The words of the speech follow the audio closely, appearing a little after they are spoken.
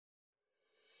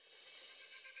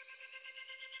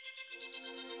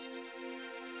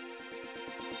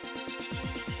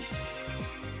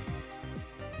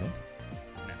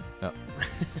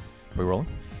we rolling?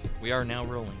 We are now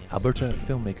rolling. Yes. Alberta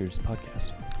Filmmakers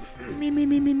Podcast.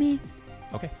 Me.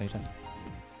 Okay, anytime.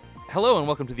 Hello and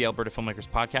welcome to the Alberta Filmmakers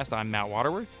Podcast. I'm Matt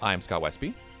Waterworth. I am Scott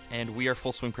Westby. And we are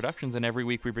Full Swing Productions, and every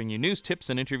week we bring you news, tips,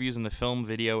 and interviews in the film,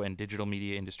 video, and digital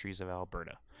media industries of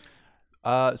Alberta.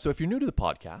 So if you're new to the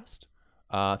podcast,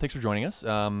 thanks for joining us.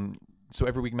 So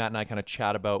every week Matt and I kind of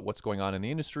chat about what's going on in the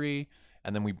industry,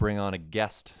 and then we bring on a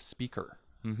guest speaker.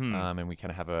 Mm-hmm. And we kind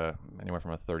of have anywhere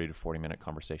from a 30 to 40 minute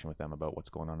conversation with them about what's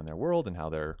going on in their world and how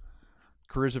their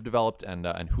careers have developed and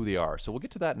who they are. So we'll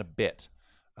get to that in a bit.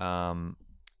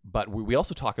 But we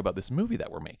also talk about this movie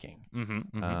that we're making.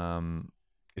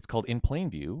 It's called In Plain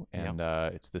View, and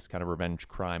it's this kind of revenge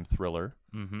crime thriller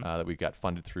that we got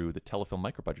funded through the Telefilm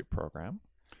Microbudget program.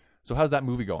 So how's that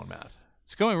movie going, Matt?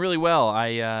 It's going really well.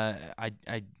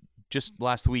 I just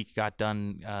last week got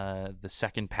done the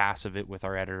second pass of it with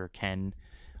our editor, Ken,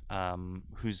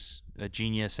 who's a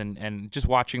genius, and just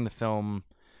watching the film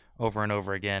over and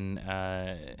over again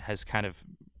has kind of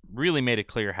really made it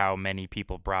clear how many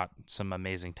people brought some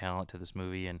amazing talent to this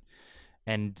movie.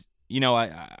 And you know,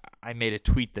 I made a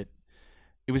tweet that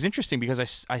it was interesting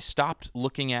because I stopped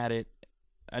looking at it.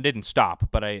 I didn't stop,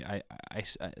 but I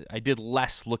did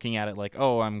less looking at it like,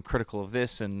 oh, I'm critical of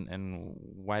this and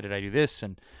why did I do this,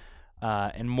 and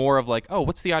more of like, oh,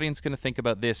 what's the audience going to think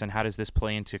about this, and how does this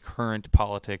play into current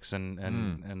politics and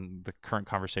the current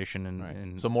conversation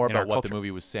and so more about what culture. The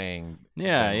movie was saying,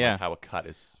 like how a cut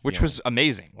is, which was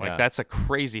amazing. Like that's a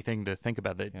crazy thing to think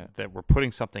about, that we're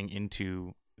putting something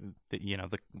into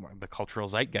the cultural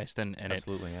zeitgeist, and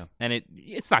absolutely,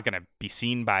 it's not going to be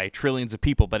seen by trillions of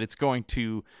people, but it's going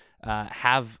to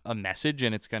have a message,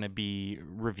 and it's going to be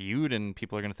reviewed, and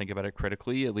people are going to think about it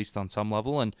critically, at least on some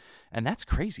level, and that's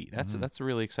crazy. That's a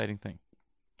really exciting thing.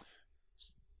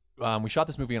 We shot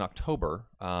this movie in October,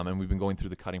 and we've been going through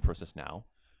the cutting process now.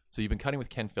 So you've been cutting with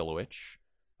Ken Filowich,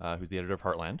 who's the editor of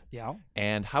Heartland. Yeah.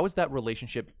 And how has that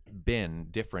relationship been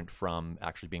different from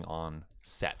actually being on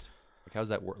set? Like, how's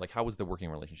that work? Like, how was the working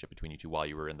relationship between you two while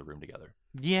you were in the room together?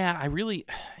 Yeah, I really,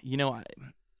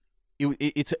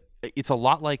 it's a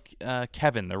lot like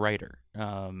Kevin, the writer,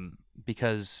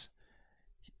 because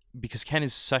Ken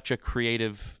is such a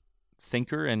creative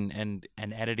thinker, and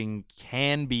editing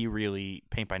can be really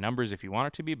paint by numbers if you want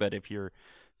it to be, but if you're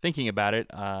thinking about it,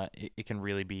 it can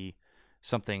really be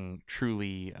something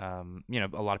truly, a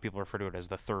lot of people refer to it as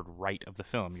the third write of the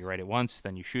film. You write it once,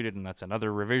 then you shoot it, and that's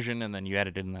another revision, and then you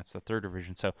edit it, and that's the third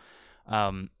revision. So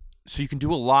you can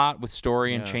do a lot with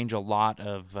story and change a lot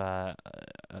of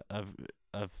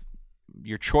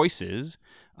your choices,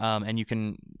 and you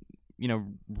can,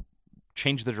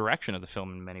 change the direction of the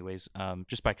film in many ways,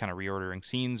 just by kind of reordering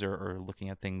scenes or looking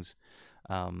at things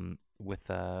with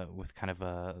kind of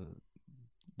a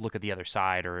look at the other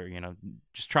side, or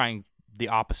just trying the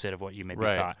opposite of what you maybe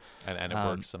thought. And it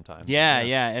works sometimes.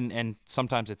 And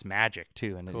sometimes it's magic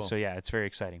too, and cool. So it's very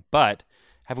exciting. But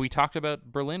have we talked about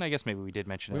Berlin? I guess maybe we did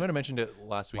mention it. We might have mentioned it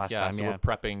last week. Time, so we're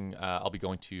prepping. I'll be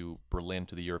going to Berlin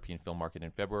to the European film market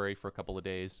in February for a couple of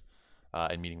days,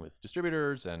 and meeting with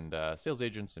distributors and sales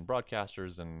agents and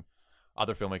broadcasters and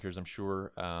other filmmakers, I'm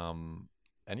sure. And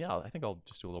I think I'll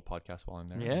just do a little podcast while I'm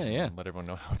there. And let everyone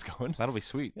know how it's going. That'll be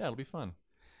sweet. Yeah, it'll be fun.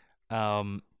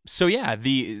 And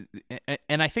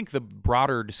I think the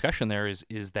broader discussion there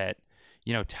is that,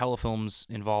 Telefilm's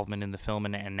involvement in the film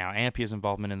and now Ampia's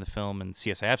involvement in the film and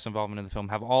CSIF's involvement in the film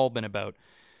have all been about,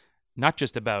 not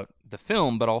just about the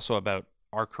film, but also about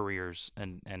our careers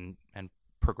and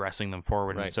progressing them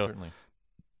forward. Right, and so, certainly.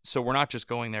 So we're not just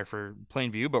going there for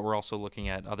Plain View, but we're also looking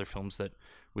at other films that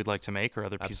we'd like to make or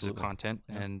other pieces of content.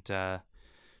 Yeah. And,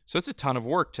 so it's a ton of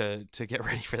work to get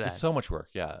ready for that. It's so much work,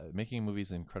 yeah. Making a movie is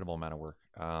an incredible amount of work.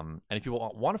 And if you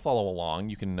want to follow along,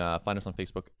 you can find us on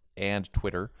Facebook and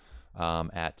Twitter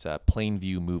at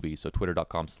Plainview Movie. So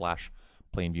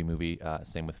twitter.com/Plainview Movie.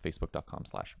 Same with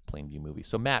facebook.com/Plainview Movie.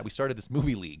 So Matt, we started this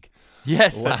movie league.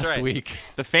 Yes, last that's right. week.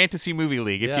 The Fantasy Movie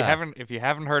League. If you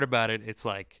haven't heard about it, it's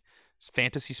like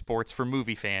fantasy sports for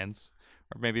movie fans.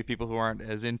 Or maybe people who aren't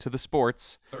as into the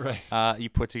sports. Right. You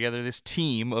put together this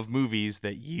team of movies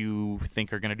that you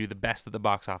think are going to do the best at the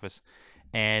box office.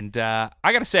 And I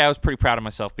got to say, I was pretty proud of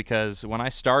myself because when I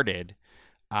started,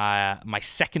 my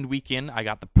second week in, I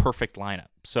got the perfect lineup.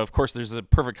 So, of course, there's a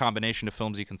perfect combination of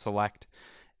films you can select.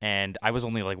 And I was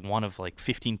only like one of like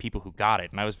 15 people who got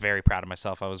it. And I was very proud of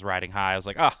myself. I was riding high. I was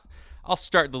like, I'll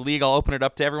start the league. I'll open it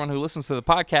up to everyone who listens to the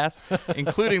podcast,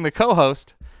 including the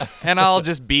co-host, and I'll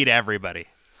just beat everybody.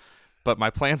 But my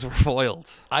plans were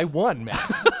foiled. I won, man.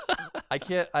 I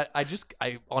can't.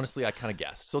 I honestly, I kind of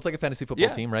guessed. So it's like a fantasy football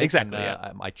team, right? Exactly.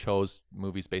 And, I chose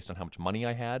movies based on how much money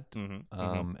I had.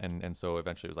 And so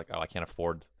eventually it was like, oh, I can't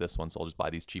afford this one, so I'll just buy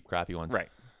these cheap, crappy ones. Right.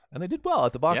 And they did well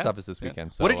at the box office this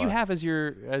weekend. So what did you have as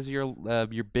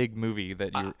your big movie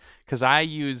that you? Because I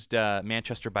used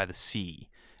Manchester by the Sea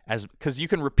because you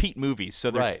can repeat movies.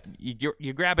 So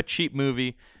you grab a cheap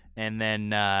movie. And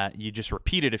then you just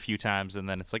repeat it a few times, and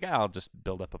then it's like, I'll just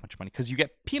build up a bunch of money because you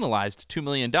get penalized $2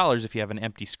 million if you have an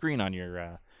empty screen on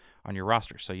your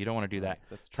roster. So you don't want to do that.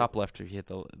 That's true. Top left, if you hit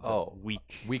the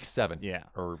week 7, yeah,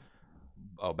 or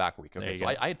back week. Okay, so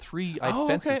go. I had three. I had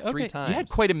Fences three times. You had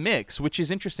quite a mix, which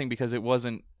is interesting because it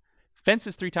wasn't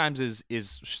Fences 3 times is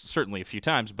certainly a few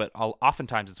times, but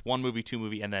oftentimes it's one movie, two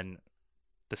movie, and then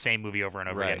the same movie over and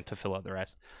over again to fill out the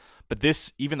rest. But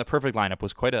this, even the perfect lineup,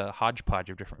 was quite a hodgepodge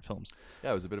of different films.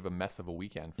 Yeah, it was a bit of a mess of a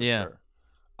weekend for sure.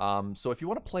 So if you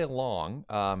want to play along,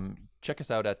 check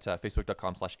us out at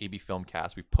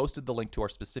facebook.com/abfilmcast. We've posted the link to our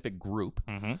specific group,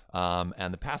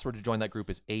 and the password to join that group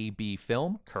is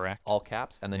abfilm. Correct. All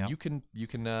caps. And then you can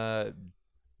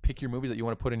pick your movies that you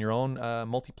want to put in your own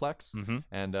multiplex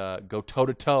and go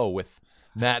toe-to-toe with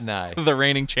Matt and I. The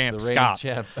reigning champ, Scott.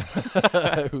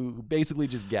 Who basically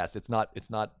just guessed. It's not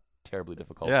terribly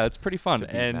difficult. Yeah, it's pretty fun.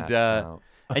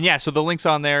 And yeah, so the link's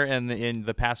on there, and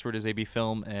the password is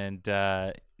ABFilm.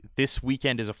 And this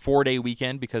weekend is a 4-day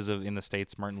weekend because of, in the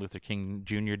States, Martin Luther King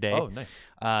Jr. Day. Oh, nice.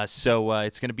 So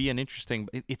it's going to be an interesting.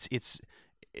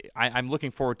 I'm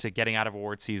looking forward to getting out of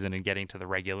award season and getting to the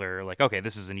regular. Like, okay,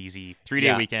 this is an easy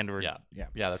 3-day weekend. Yeah,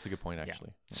 that's a good point actually.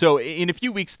 Yeah. So in a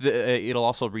few weeks, it'll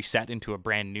also reset into a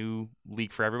brand new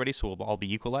league for everybody, so we'll all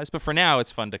be equalized. But for now,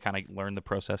 it's fun to kind of learn the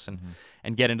process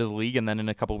and get into the league, and then in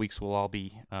a couple of weeks, we'll all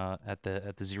be at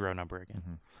the 0 number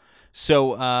again.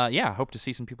 So I hope to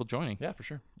see some people joining. Yeah, for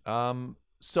sure.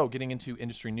 So getting into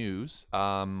industry news.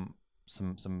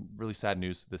 Some really sad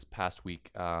news this past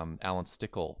week. Alan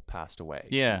Stickle passed away.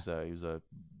 Yeah, he was a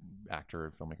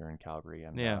actor, filmmaker in Calgary,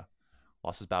 and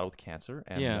lost his battle with cancer.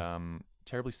 And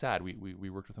terribly sad. We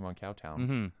worked with him on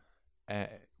Cowtown.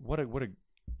 What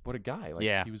a guy!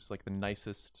 Like, he was like the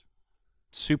nicest,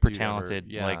 super talented.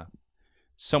 Ever. Yeah. Like,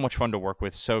 so much fun to work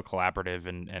with, so collaborative,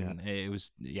 and it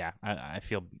was. I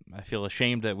feel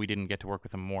ashamed that we didn't get to work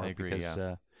with him more. I agree, because.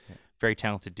 Very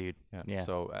talented dude. Yeah.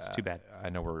 So it's too bad. I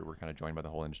know we're kind of joined by the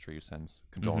whole industry who sends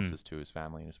condolences to his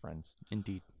family and his friends.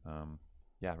 Indeed.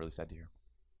 Really sad to hear.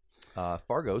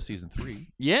 Fargo season 3.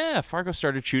 Yeah, Fargo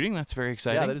started shooting. That's very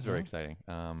exciting. Yeah, that is very exciting.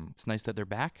 It's nice that they're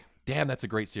back. Damn, that's a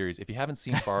great series. If you haven't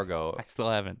seen Fargo, I still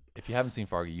haven't. If you haven't seen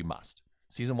Fargo, you must.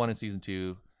 Season 1 and season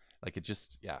 2, like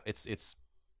it's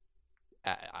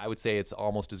I would say it's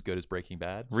almost as good as Breaking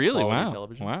Bad. Really? Wow.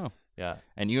 Television. Wow. Yeah.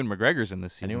 And Ewan McGregor's in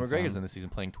this season. And Ewan McGregor's in this season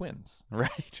playing twins.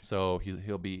 Right. So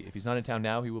he'll be, if he's not in town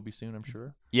now, he will be soon, I'm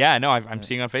sure. Yeah, no, I'm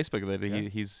seeing on Facebook that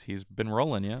he's been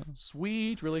rolling. Yeah.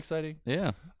 Sweet. Really exciting.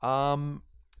 Yeah.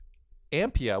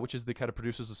 Ampia, which is the kind of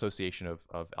Producers Association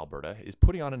of Alberta, is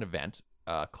putting on an event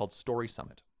called Story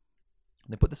Summit.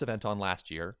 They put this event on last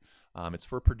year. It's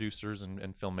for producers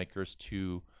and filmmakers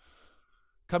to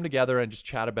come together and just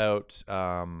chat about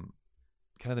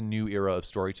kind of the new era of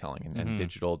storytelling and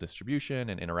digital distribution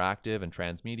and interactive and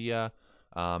transmedia.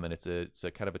 And it's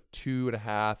a kind of a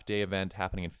 2.5-day event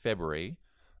happening in February,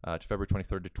 to February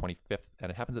 23rd to 25th, and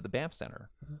it happens at the Banff Center.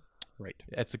 Right.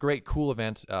 It's a great, cool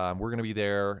event. We're going to be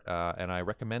there, and I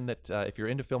recommend that if you're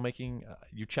into filmmaking,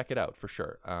 you check it out for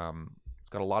sure. It's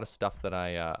got a lot of stuff that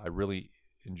I really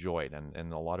enjoyed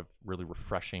and a lot of really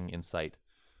refreshing insight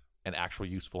and actual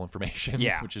useful information,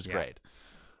 which is great.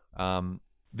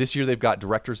 This year they've got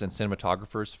directors and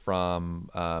cinematographers from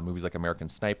movies like American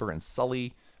Sniper and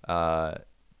Sully,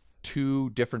 2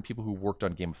 different people who've worked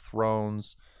on Game of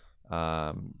Thrones,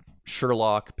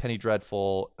 Sherlock, Penny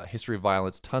Dreadful, History of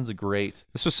Violence, tons of great.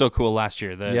 This was so cool last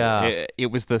year.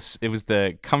 It was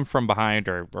the come from behind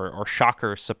or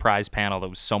shocker surprise panel that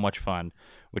was so much fun,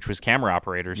 which was camera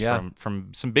operators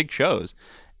from some big shows.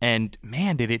 And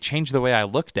man, did it change the way I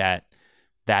looked at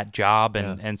that job.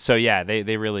 And so,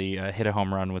 they really hit a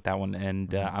home run with that one.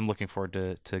 And I'm looking forward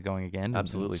to going again.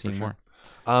 Absolutely, and seeing more.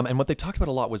 And what they talked about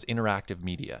a lot was interactive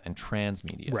media and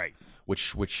transmedia. Right.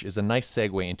 Which is a nice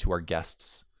segue into our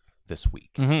guests this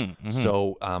week.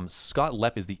 So Scott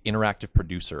Lepp is the interactive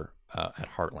producer at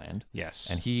Heartland. Yes.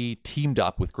 And he teamed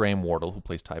up with Graham Wardle, who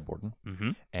plays Ty Borden.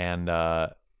 And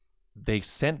they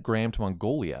sent Graham to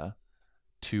Mongolia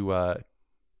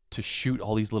to shoot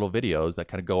all these little videos that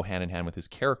kind of go hand in hand with his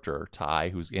character, Ty,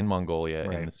 who's in Mongolia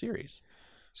in the series.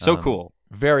 So cool.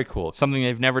 Very cool. Something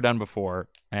they've never done before,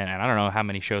 and I don't know how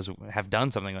many shows have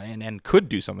done something and could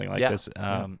do something like this.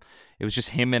 It was just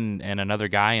him and another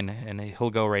guy, and he'll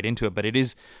go right into it. But it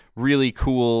is really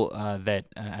cool that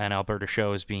an Alberta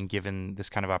show is being given this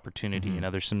kind of opportunity. You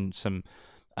know, there's some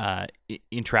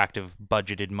interactive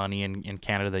budgeted money in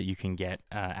Canada that you can get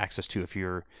access to if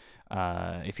you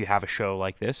have a show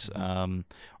like this,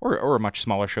 or a much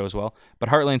smaller show as well. But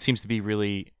Heartland seems to be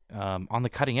really on the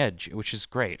cutting edge, which is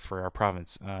great for our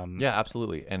province. Yeah,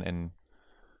 absolutely. And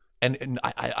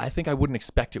I think I wouldn't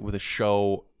expect it with a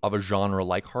show of a genre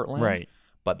like Heartland. Right.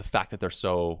 But the fact that they're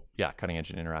so cutting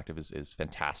edge and interactive is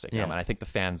fantastic. Yeah. And I think the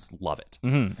fans love it.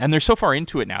 Mm-hmm. And they're so far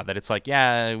into it now that it's like,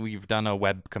 we've done a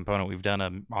web component, we've done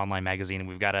an online magazine, and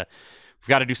we've got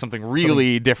to do something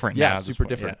really different. Yeah, now super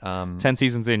different. Yeah. 10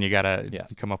 seasons in, you got to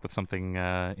come up with something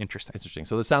interesting. Interesting.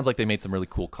 So it sounds like they made some really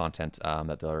cool content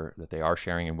that they are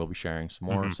sharing and will be sharing some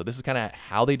more. So this is kind of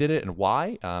how they did it and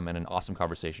why, and an awesome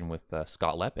conversation with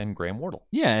Scott Lepp and Graham Wardle.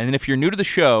 Yeah, and if you're new to the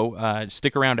show,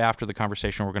 stick around after the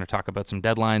conversation. We're going to talk about some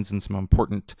deadlines and some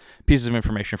important pieces of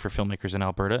information for filmmakers in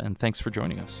Alberta, and thanks for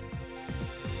joining us.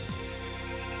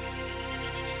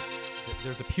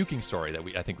 There's a puking story that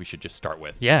I think we should just start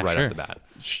with right off sure. the bat.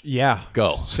 Yeah. Go.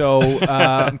 So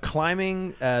I'm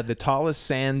climbing the tallest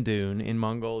sand dune in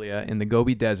Mongolia in the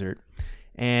Gobi Desert,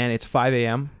 and it's 5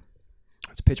 a.m.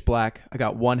 It's pitch black. I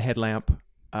got one headlamp.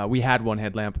 We had one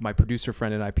headlamp. My producer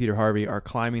friend and I, Peter Harvey, are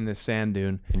climbing this sand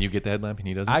dune. And you get the headlamp and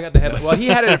he doesn't? I got the headlamp. Well, he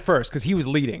had it at first because he was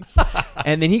leading.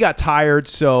 And then he got tired,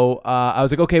 so I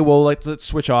was like, okay, well, let's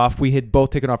switch off. We had both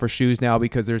taken off our shoes now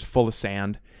because there's full of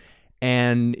sand.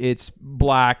 And it's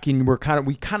black, and we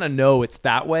kind of know it's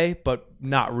that way, but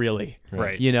not really.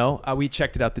 Right. You know, we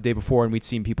checked it out the day before, and we'd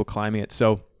seen people climbing it,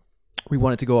 so we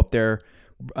wanted to go up there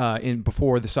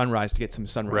before the sunrise to get some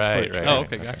sunrise footage. Right. Oh,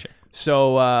 okay, gotcha.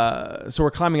 So we're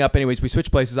climbing up. Anyways, we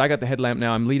switch places. I got the headlamp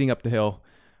now. I'm leading up the hill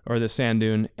or the sand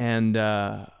dune, and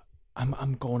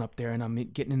I'm going up there, and I'm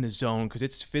getting in the zone because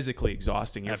it's physically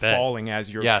exhausting. You're falling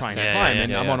as you're trying to climb,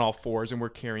 and I'm on all fours, and we're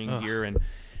carrying gear,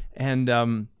 and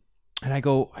I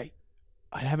go,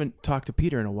 I haven't talked to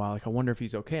Peter in a while. Like, I wonder if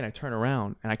he's okay. And I turn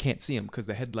around, and I can't see him because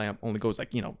the headlamp only goes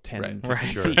 10,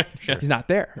 15 feet. Sure. He's not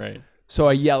there. Right. So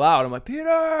I yell out. I'm like,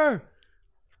 Peter!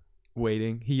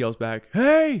 Waiting. He yells back,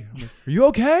 hey! I'm like, are you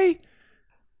okay?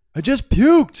 I just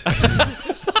puked.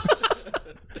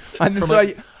 And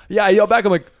then I yell back.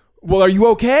 I'm like, well, are you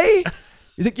okay?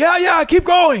 He's like, yeah, keep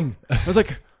going. I was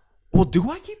like, well,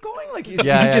 do I keep going? Like, is he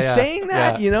just saying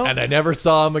that, you know? And I never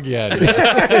saw him again.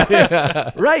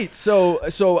 Right.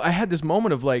 So I had this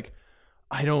moment of like,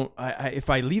 if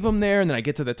I leave him there and then I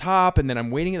get to the top and then I'm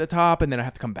waiting at the top and then I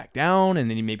have to come back down and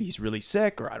then maybe he's really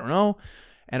sick or I don't know.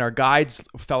 And our guides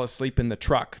fell asleep in the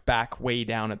truck back way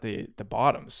down at the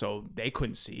bottom. So they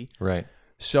couldn't see. Right.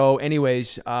 So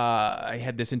anyways, I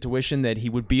had this intuition that he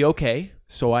would be okay.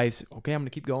 So I'm going to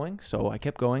keep going. So I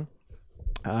kept going.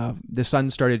 The sun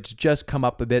started to just come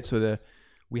up a bit, so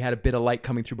we had a bit of light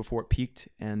coming through before it peaked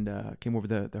and came over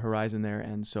the horizon there.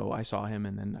 And so I saw him,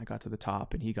 and then I got to the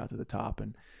top, and he got to the top,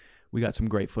 and we got some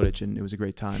great footage, and it was a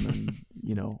great time.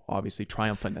 And obviously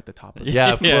triumphant at the top of the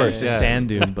sand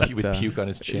dune, but with puke on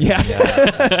his chin.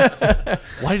 Yeah.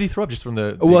 Why did he throw up? Just from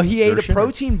the well, he ate a exertion?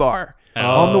 protein bar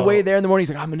on the way there in the morning. He's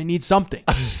like, I'm going to need something.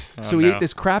 So he ate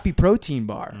this crappy protein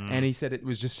bar, and he said it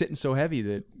was just sitting so heavy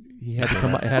that he had to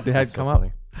come up. It had to come up.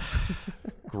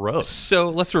 Gross. So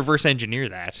let's reverse engineer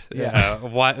that. Yeah.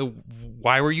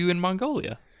 Why were you in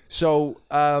Mongolia? So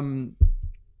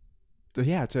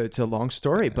it's a long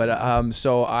story, but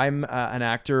so I'm an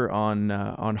actor on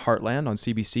Heartland on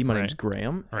CBC. My name's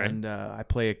Graham, and I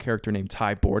play a character named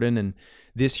Ty Borden. And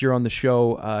this year on the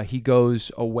show, he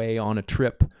goes away on a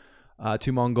trip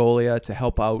to Mongolia to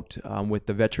help out with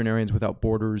the Veterinarians Without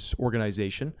Borders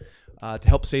organization. To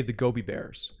help save the Gobi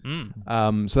bears.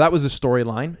 So that was the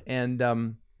storyline.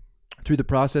 And through the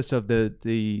process of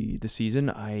the season,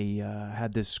 I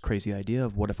had this crazy idea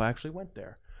of what if I actually went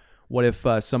there? What if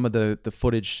some of the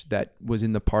footage that was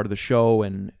in the part of the show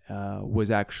and was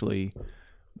actually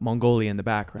Mongolia in the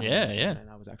background? Yeah. And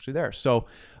I was actually there. So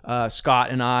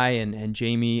Scott and I and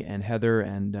Jamie and Heather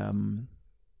and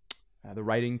the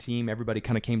writing team, everybody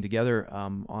kind of came together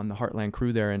on the Heartland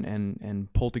crew there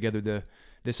and pulled together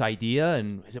this idea.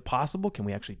 And is it possible? Can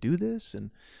we actually do this? And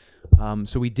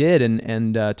so we did.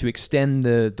 And to extend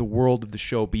the world of the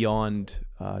show beyond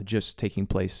just taking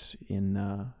place in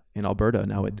Alberta,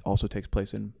 now it also takes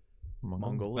place in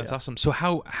Mongolia. That's awesome. So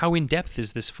how in depth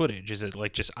is this footage? Is it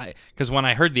like just because when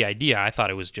I heard the idea, I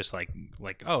thought it was just like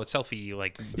it's selfie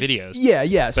like videos.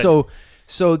 Yeah.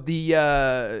 So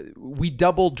the we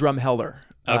doubled Drumheller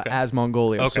as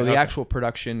Mongolia. Okay, So the actual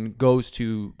production goes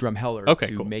to Drumheller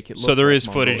to make it look so there like is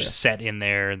Mongolia. footage set in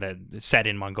there set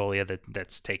in Mongolia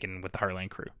that's taken with the Heartland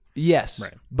crew. Yes,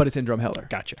 Right. but it's in Drumheller.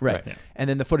 Gotcha. Right. Yeah. And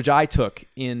then the footage I took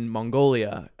in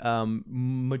Mongolia,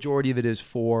 majority of it is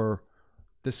for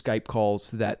the Skype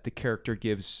calls that the character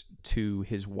gives to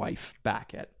his wife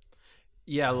back at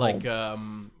like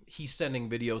he's sending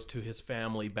videos to his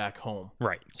family back home.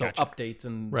 Right. So Gotcha. updates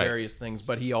and various things,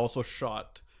 but he also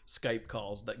shot Skype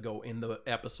calls that go in the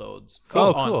episodes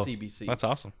Cool. on Cool. CBC. That's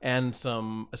awesome. And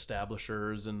some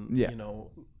establishers and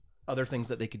other things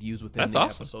that they could use within That's the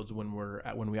awesome. episodes when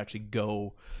we actually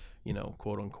go,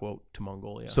 quote unquote, to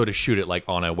Mongolia. So to shoot it like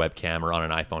on a webcam or on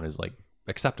an iPhone is like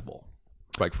acceptable,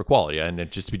 like for quality, and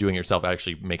it just to be doing it yourself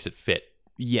actually makes it fit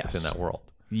within that world.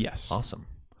 Yes. Awesome.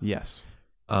 Yes.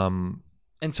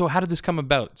 And so how did this come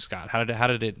about, Scott? How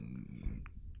did it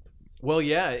Well,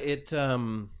 it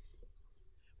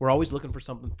we're always looking for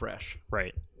something fresh.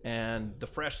 Right. And the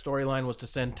fresh storyline was to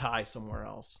send Ty somewhere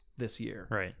else this year.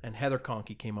 Right. And Heather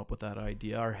Conkey came up with that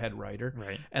idea, our head writer.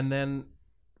 Right. And then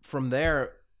from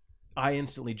there, I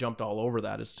instantly jumped all over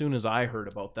that. As soon as I heard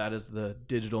about that as the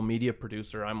digital media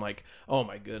producer, I'm like, oh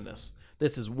my goodness,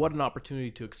 this is what an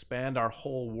opportunity to expand our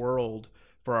whole world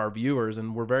for our viewers.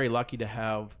 And we're very lucky to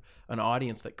have an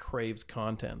audience that craves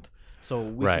content. So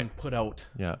we can put out,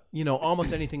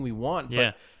 almost anything we want.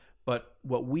 Yeah. But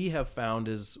what we have found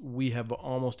is we have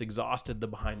almost exhausted the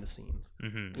behind the scenes.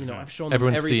 Mm-hmm. I've shown them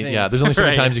Everyone's everything. seen. Yeah, there's only so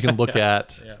many Right. times you can look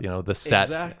at the set.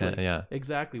 Exactly.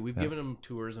 Exactly. We've given them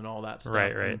tours and all that stuff.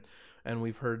 Right. And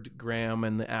we've heard Graham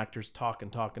and the actors talk.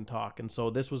 And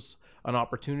so this was an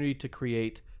opportunity to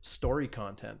create story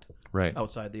content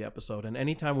outside the episode. And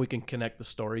anytime we can connect the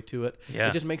story to it,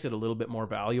 it just makes it a little bit more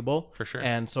valuable. For sure.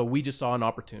 And so we just saw an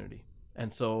opportunity.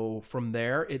 And so from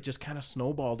there, it just kind of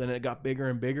snowballed and it got bigger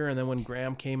and bigger. And then when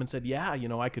Graham came and said,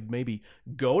 I could maybe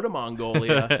go to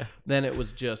Mongolia, then it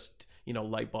was just,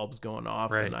 light bulbs going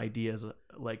off and ideas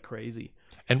like crazy.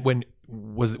 And when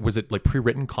was it like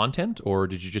pre-written content, or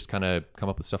did you just kind of come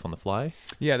up with stuff on the fly?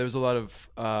 Yeah, there was a lot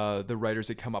of the writers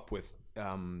that come up with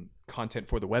content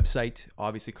for the website,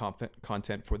 obviously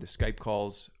content for the Skype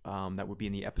calls that would be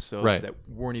in the episodes that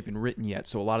weren't even written yet.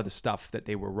 So a lot of the stuff that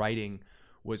they were writing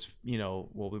was, we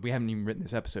haven't even written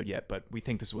this episode yet, but we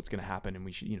think this is what's going to happen, and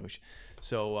we should,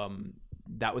 so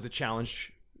that was a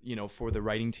challenge, for the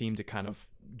writing team to kind of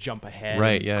jump ahead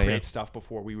and create stuff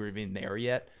before we were even there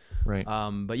yet. Right.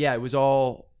 But yeah, it was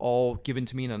all given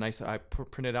to me in a nice, I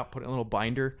printed out, put in a little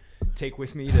binder, take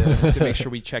with me to make sure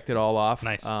we checked it all off.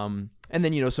 Nice. And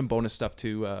then, some bonus stuff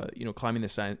too, climbing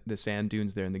the sand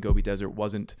dunes there in the Gobi Desert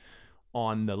wasn't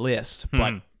on the list,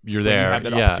 but you're there. You have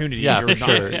that opportunity. Yeah, you're for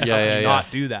sure.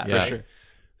 Not do that. Yeah. For sure.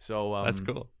 So that's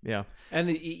cool. Yeah. And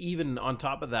even on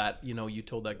top of that, you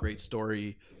told that great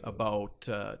story about,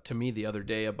 to me the other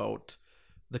day, about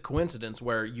the coincidence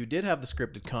where you did have the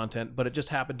scripted content, but it just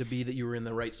happened to be that you were in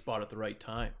the right spot at the right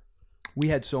time. We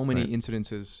had so many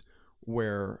incidences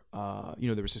where,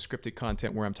 there was a scripted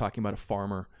content where I'm talking about a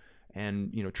farmer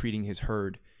and, treating his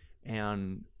herd.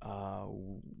 And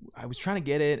I was trying to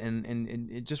get it,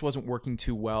 and it just wasn't working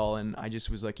too well. And I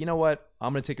just was like, you know what?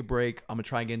 I'm going to take a break. I'm going to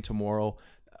try again tomorrow.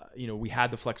 We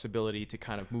had the flexibility to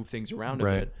kind of move things around a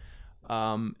bit.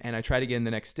 And I tried again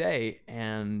the next day,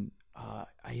 and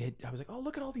I was like, oh,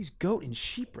 look at all these goat and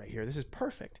sheep right here. This is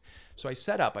perfect. So I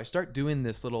start doing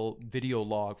this little video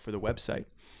log for the website.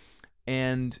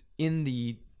 And in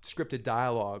the scripted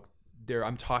dialogue,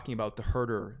 I'm talking about the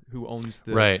herder who owns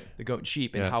the goat and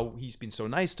sheep, and how he's been so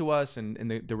nice to us,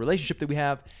 and the relationship that we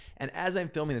have. And as I'm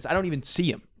filming this, I don't even see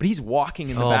him, but he's walking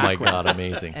in the background. Oh my God,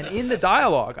 amazing. And in the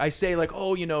dialogue, I say like,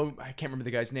 oh, I can't remember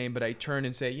the guy's name, but I turn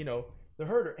and say, the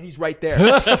herder, and he's right there.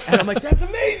 And I'm like, that's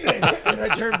amazing. And I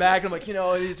turn back and I'm like,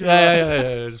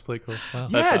 just play cool. Wow.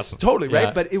 Yes, That's awesome. totally,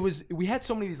 right? Yeah. But we had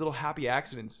so many of these little happy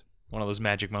accidents. One of those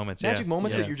magic moments.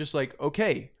 Moments that you're just like,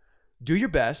 okay, do your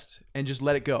best and just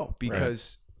let it go,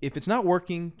 because if it's not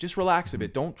working, just relax a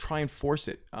bit. Don't try and force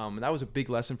it. And that was a big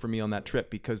lesson for me on that trip,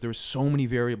 because there were so many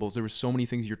variables. There were so many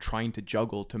things you're trying to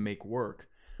juggle to make work.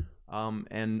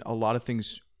 And a lot of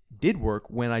things did work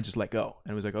when I just let go.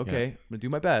 And it was like, okay, I'm going to do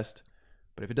my best.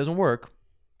 But if it doesn't work,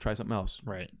 try something else.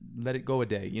 Right. Let it go a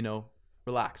day,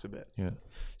 relax a bit. Yeah.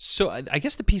 So I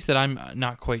guess the piece that I'm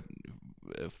not quite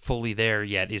fully there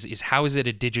yet is how is it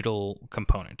a digital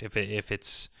component? If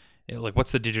like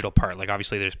what's the digital part? Like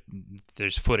obviously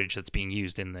there's footage that's being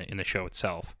used in the show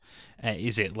itself.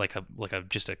 Is it like a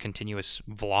just a continuous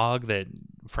vlog that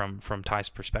from Ty's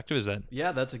perspective? Is that?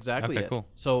 Yeah, that's exactly Okay, it. cool.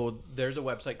 So there's a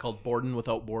website called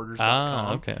bordenwithoutborders.com.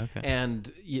 Ah, okay.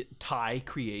 And Ty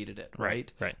created it,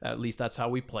 right? Right. At least that's how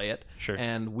we play it. Sure.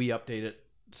 And we update it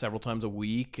several times a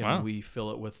week, and we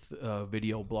fill it with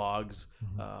video blogs,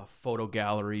 photo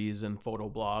galleries, and photo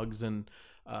blogs. And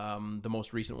the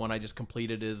most recent one I just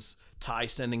completed is Ty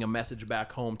sending a message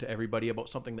back home to everybody about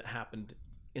something that happened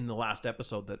in the last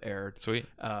episode that aired. Sweet.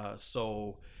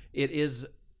 So it is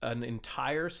an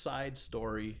entire side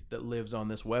story that lives on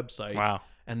this website. Wow.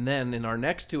 And then in our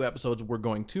next 2 episodes, we're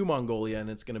going to Mongolia, and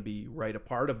it's going to be right a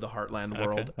part of the Heartland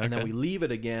world. And then we leave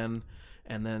it again.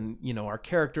 And then, our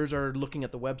characters are looking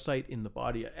at the website in the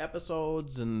body of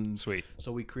episodes. And Sweet.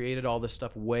 So we created all this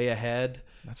stuff way ahead.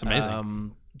 That's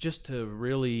amazing. Just to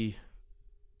really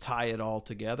tie it all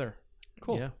together.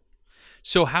 Cool. Yeah.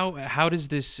 So how does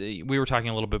this? We were talking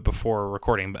a little bit before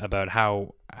recording about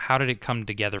how did it come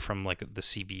together from like the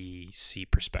CBC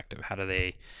perspective? How do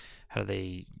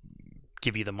they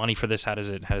give you the money for this? How does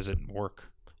it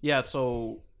work? Yeah.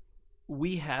 So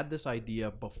we had this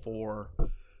idea before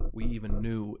we even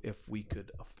knew if we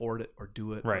could afford it or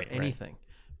do it or anything.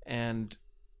 And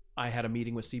I had a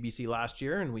meeting with CBC last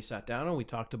year, and we sat down and we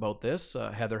talked about this.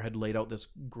 Heather had laid out this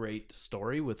great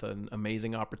story with an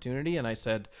amazing opportunity, and I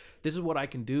said, this is what I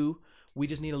can do. We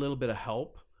just need a little bit of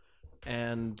help.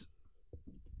 And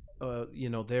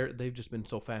they've just been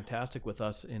so fantastic with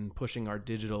us in pushing our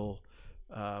digital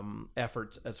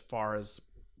efforts as far as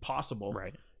possible.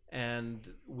 Right. And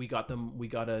we got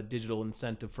a digital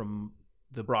incentive from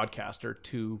the broadcaster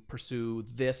to pursue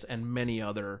this and many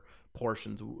other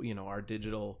portions. Our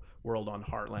digital world on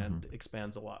Heartland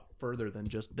expands a lot further than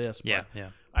just this. But Yeah.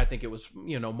 I think it was,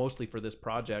 mostly for this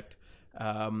project.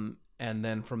 And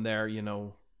then from there,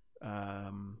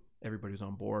 everybody was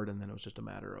on board, and then it was just a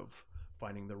matter of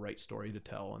finding the right story to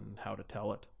tell and how to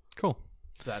tell it. Cool.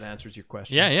 If that answers your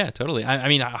question. Yeah, totally. I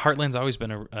mean, Heartland's always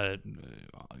been a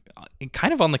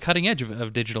kind of on the cutting edge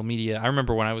of digital media. I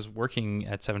remember when I was working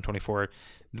at 724,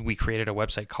 we created a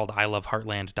website called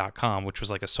iloveheartland.com, which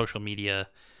was like a social media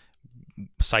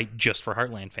site just for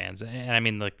Heartland fans. And I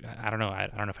mean, like, I don't know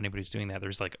if anybody's doing that.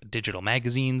 There's like digital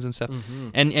magazines and stuff.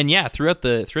 And yeah, throughout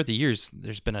the years,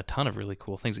 there's been a ton of really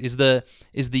cool things. Is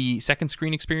the second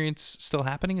screen experience still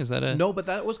happening? Is that No, but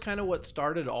that was kind of what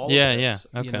started all of this.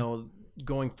 Yeah. Okay.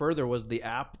 Going further was the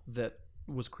app that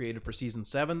was created for season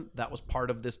 7. That was part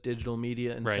of this digital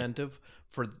media incentive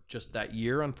for just that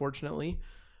year. Unfortunately,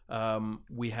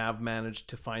 we have managed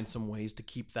to find some ways to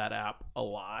keep that app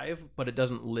alive, but it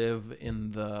doesn't live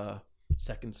in the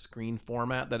second screen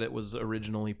format that it was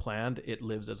originally planned. It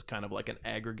lives as kind of like an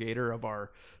aggregator of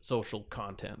our social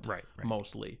content, right.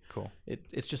 Mostly. Cool.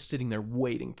 It's just sitting there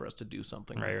waiting for us to do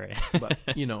something. Right. But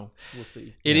we'll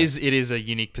see. It is a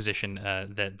unique position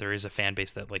that there is a fan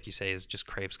base that, like you say, is just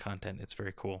craves content. It's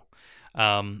very cool.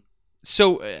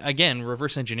 So again,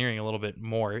 reverse engineering a little bit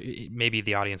more. Maybe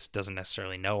the audience doesn't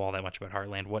necessarily know all that much about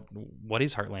Heartland. What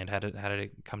is Heartland? How did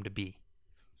it come to be?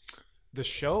 The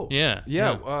show. Yeah.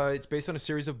 It's based on a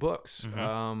series of books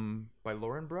by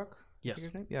Lauren Brooke. Yes.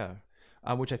 Yeah.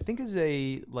 Which I think is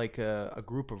a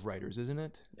group of writers, isn't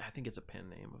it? I think it's a pen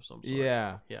name of some sort.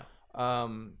 Yeah.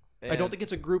 I don't think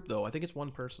it's a group, though. I think it's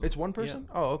one person. It's one person?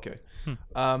 Yeah. Oh, okay.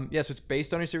 So it's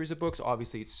based on a series of books.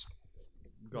 Obviously, it's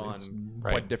gone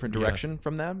quite a different direction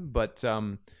from them. But,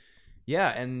 and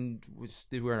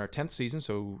we're in our 10th season,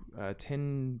 so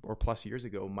 10 or plus years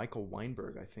ago, Michael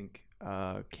Weinberg, I think,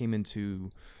 came into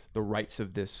the rights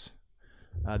of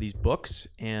these books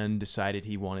and decided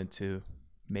he wanted to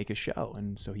make a show.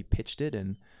 And so he pitched it,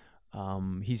 and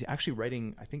he's actually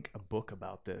writing, I think, a book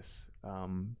about this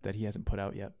that he hasn't put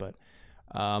out yet, but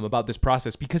about this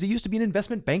process, because he used to be an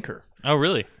investment banker. Oh,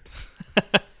 really?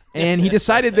 And he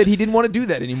decided that he didn't want to do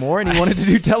that anymore, and he wanted to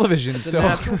do television. It's a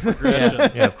natural progression.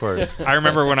 Yeah, of course. I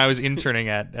remember when I was interning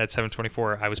at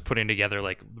 724, I was putting together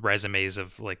like resumes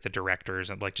of like the directors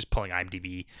and like just pulling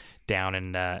IMDb down,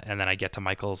 and then I get to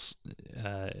Michael's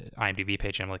IMDb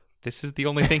page, and I'm like, this is the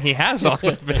only thing he has on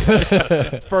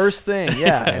it. First thing,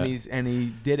 yeah, and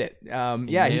he did it. He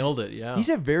nailed it. Yeah, he's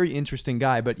a very interesting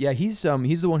guy, but yeah, he's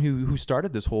the one who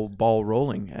started this whole ball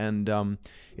rolling, and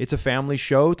it's a family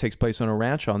show. It takes place on a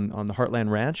ranch on the Heartland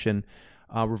Ranch, and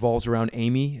revolves around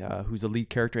Amy, who's the lead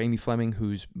character, Amy Fleming,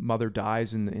 whose mother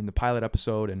dies in the pilot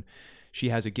episode, and she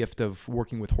has a gift of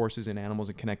working with horses and animals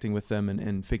and connecting with them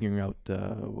and figuring out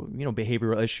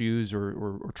behavioral issues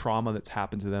or trauma that's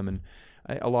happened to them, and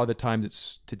a lot of the times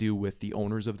it's to do with the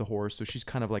owners of the horse. So she's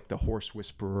kind of like the horse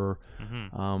whisperer.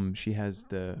 She has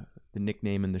the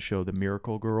nickname in the show, the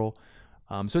Miracle Girl.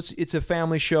 So it's a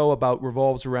family show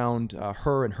revolves around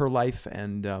her and her life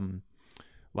and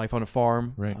life on a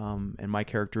farm. Right. And my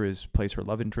character plays her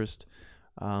love interest.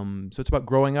 So it's about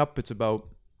growing up. It's about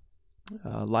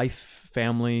life,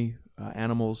 family,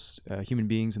 animals, human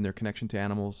beings and their connection to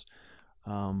animals.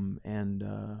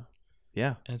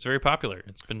 Yeah. And it's very popular.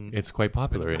 It's quite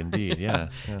popular indeed. Yeah.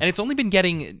 And it's only been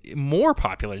getting more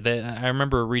popular. I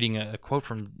remember reading a quote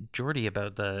from Jordy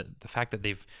about the fact that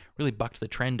they've really bucked the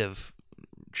trend of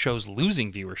shows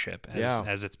losing viewership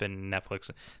as it's been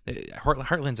Netflix.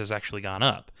 Heartlands has actually gone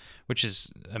up, which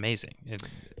is amazing.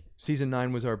 Season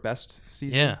 9 was our best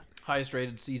season. Yeah. Highest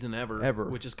rated season ever,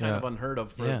 which is kind of unheard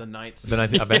of for the ninth season.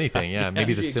 Of anything, yeah.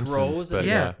 Maybe The Simpsons. Grows but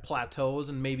and plateaus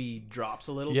and maybe drops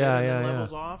a little bit and then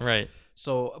levels off. Right.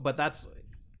 So, but that's,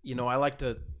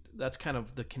 that's kind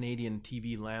of the Canadian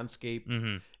TV landscape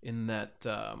in that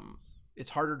it's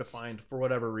harder to find for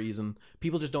whatever reason.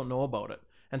 People just don't know about it.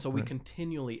 And so we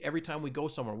continually, every time we go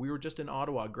somewhere, we were just in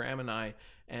Ottawa, Graham and I,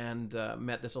 and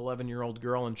met this 11-year-old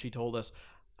girl, and she told us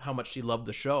how much she loved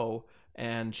the show,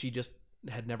 and she just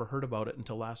had never heard about it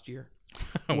until last year.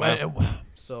 Wow.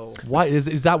 So why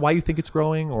is that why you think it's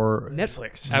growing or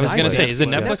Netflix? I was going to say, is it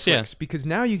Netflix? Yeah. Because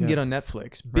now you can get on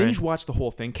Netflix, binge watch the whole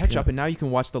thing, catch up, and now you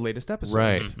can watch the latest episodes.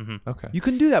 Right. Okay. You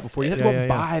couldn't do that before. You had to go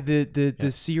buy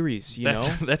the series. You know.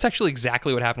 That's actually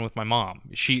exactly what happened with my mom.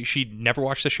 She never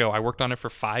watched the show. I worked on it for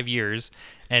 5 years,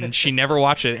 and she never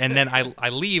watched it. And then I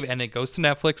leave, and it goes to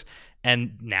Netflix.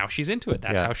 And now she's into it.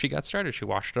 That's how she got started. She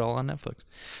watched it all on Netflix.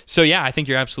 So yeah, I think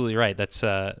you're absolutely right. That's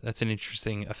an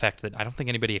interesting effect that I don't think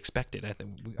anybody expected. I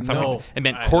think it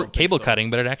meant cable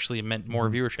cutting, but it actually meant more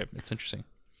viewership. It's interesting.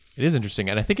 It is interesting,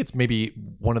 and I think it's maybe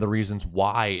one of the reasons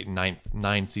why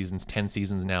 9 seasons, 10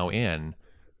 seasons now in,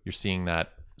 you're seeing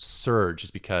that surge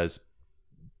is because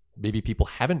maybe people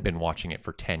haven't been watching it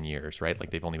for 10 years, right?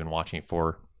 Like they've only been watching it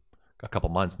for a couple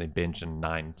months. And they binged in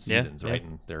 9 seasons, right?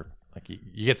 And they're like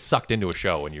you get sucked into a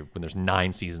show when there's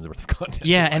 9 seasons worth of content.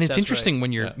 Yeah, and it's interesting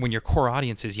when your core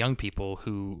audience is young people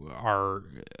who are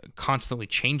constantly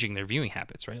changing their viewing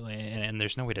habits, right? And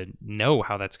there's no way to know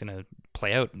how that's going to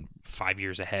play out 5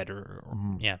 years ahead,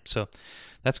 So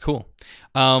that's cool.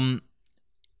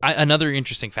 Another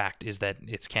interesting fact is that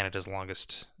it's Canada's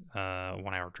longest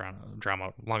 1-hour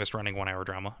drama, longest running 1-hour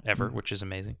drama ever, which is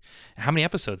amazing. How many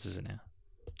episodes is it now?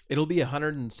 It'll be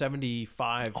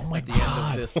 175 at the end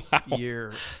of this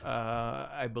year,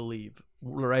 I believe.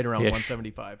 Right around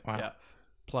 175. Wow. Yeah.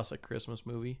 Plus a Christmas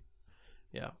movie.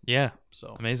 Yeah. Yeah.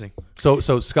 So amazing. So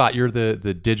Scott, you're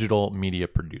the digital media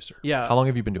producer. Yeah. How long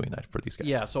have you been doing that for these guys?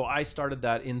 Yeah. So I started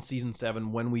that in season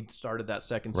 7 when we started that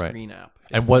second screen app.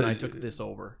 And when I took this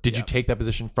over. Did you take that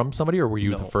position from somebody, or were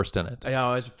you the first in it? Yeah,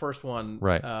 I was the first one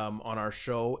on our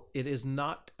show. It is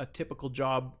not a typical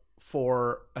job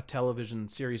for a television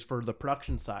series for the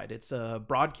production side. It's a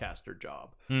broadcaster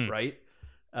job, right?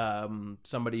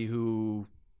 Somebody who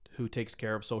takes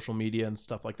care of social media and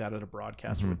stuff like that at a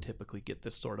broadcaster would typically get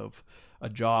this sort of a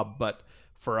job. But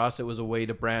for us, it was a way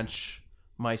to branch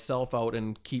myself out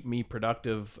and keep me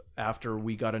productive after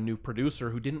we got a new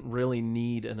producer who didn't really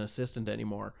need an assistant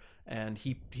anymore. And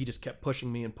he just kept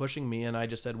pushing me, and I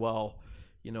just said, well,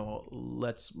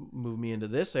 let's move me into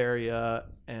this area.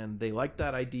 And they liked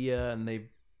that idea, and they've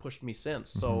pushed me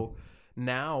since. So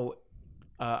now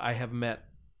I have met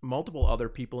multiple other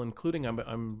people, including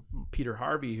I'm Peter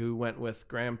Harvey, who went with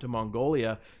Graham to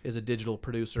Mongolia, is a digital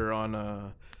producer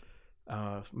on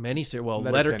many series. Well,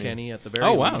 Letterkenny at the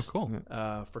very least. Cool.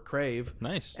 For Crave.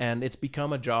 Nice. And it's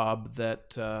become a job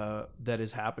that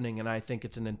is happening, and I think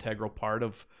it's an integral part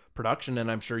of production. And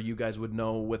I'm sure you guys would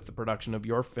know with the production of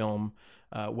your film,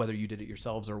 whether you did it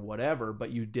yourselves or whatever,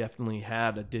 but you definitely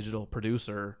had a digital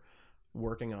producer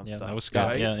working on stuff. That was Scott.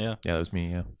 Right? Yeah, that was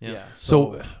me. Yeah.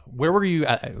 So where were you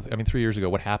at? 3 years ago,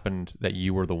 what happened that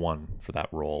you were the one for that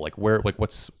role?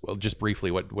 Just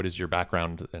briefly, what is your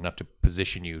background enough to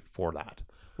position you for that?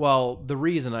 Well, the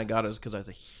reason I got it is because I was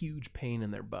a huge pain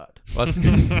in their butt. Well,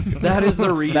 that is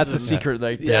the reason. That's the secret.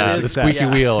 The squeaky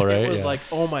wheel, right? It was like,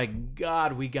 oh my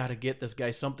God, we got to get this guy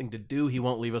something to do. He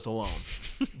won't leave us alone.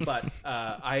 But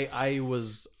I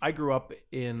grew up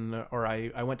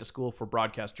I went to school for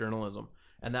broadcast journalism,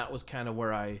 and that was kind of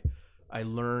where I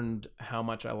learned how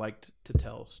much I liked to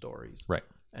tell stories. Right.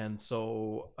 And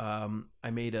so I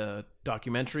made a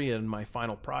documentary in my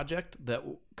final project that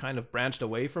kind of branched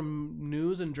away from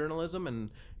news and journalism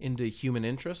and into human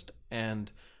interest. And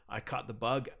I caught the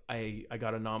bug. I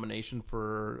got a nomination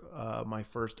for my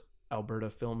first Alberta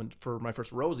film and for my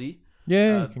first Rosie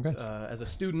Yeah, congrats. As a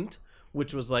student,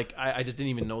 which was like I just didn't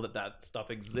even know that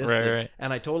stuff existed. Right.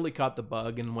 And I totally caught the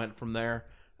bug and went from there.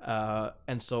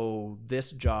 And so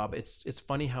this job, it's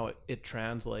funny how it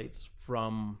translates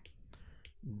from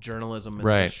journalism and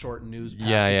Right. short news Yeah.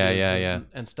 packages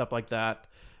and stuff like that.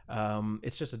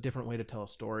 It's just a different way to tell a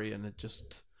story, and it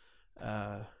just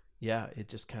it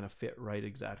just kind of fit right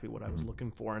exactly what I was looking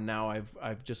for. And now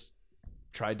I've just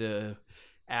tried to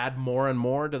add more and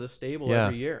more to the stable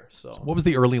every year. So what was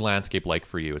the early landscape like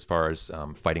for you as far as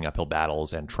fighting uphill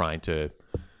battles and trying to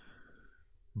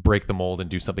break the mold and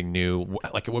do something new?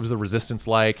 Like, what was the resistance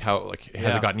like? How, like,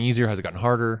 has it gotten easier? Has it gotten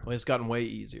harder? Well, it's gotten way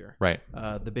easier. Right.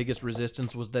 The biggest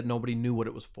resistance was that nobody knew what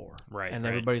it was for. Right. And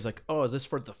everybody's like, oh, is this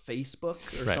for the Facebook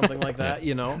or something like that?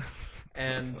 You know?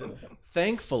 And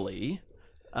thankfully,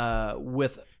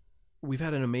 we've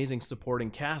had an amazing supporting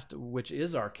cast, which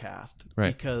is our cast.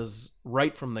 Right. Because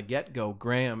right from the get-go,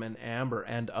 Graham and Amber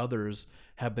and others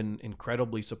have been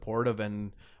incredibly supportive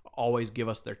and always give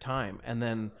us their time. And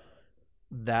then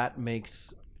that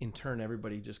makes, in turn,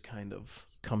 everybody just kind of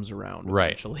comes around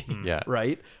eventually. Yeah.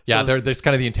 Right? Yeah, So, there's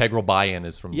kind of the integral buy-in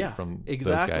is from exactly.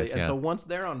 those guys. And so once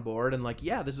they're on board and like,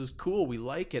 yeah, this is cool, we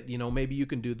like it, you know, maybe you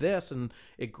can do this, and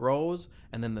it grows,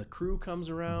 and then the crew comes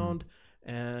around,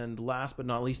 and last but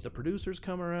not least, the producers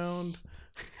come around.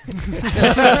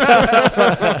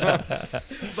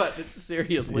 But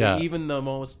seriously, even the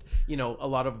most, you know, a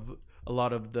lot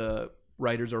of the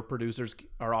writers or producers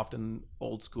are often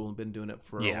old school and been doing it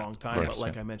for a long time. But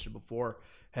like I mentioned before,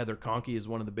 Heather Conkey is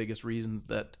one of the biggest reasons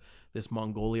that this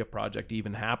Mongolia project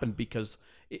even happened, because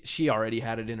she already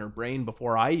had it in her brain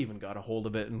before I even got a hold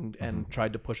of it and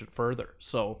tried to push it further.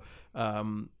 So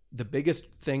the biggest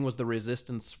thing was the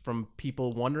resistance from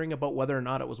people wondering about whether or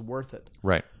not it was worth it.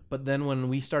 Right. But then when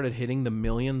we started hitting the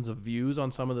millions of views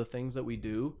on some of the things that we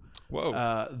do,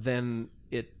 then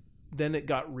it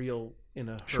got real in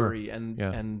a hurry.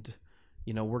 And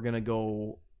you know, we're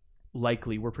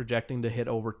projecting to hit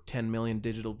over 10 million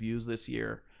digital views this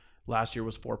year. Last year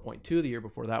was 4.2. The year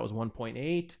before that was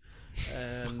 1.8.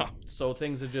 And so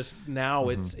things are just now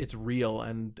it's real,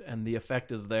 and the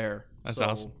effect is there. That's so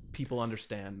awesome. People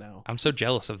understand now. I'm so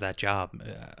jealous of that job.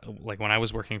 Like when I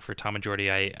was working for Tom and Jordy,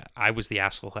 I was the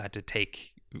asshole who had to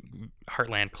take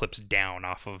Heartland clips down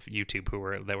off of YouTube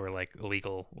that were like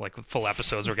illegal, like full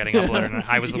episodes were getting uploaded, and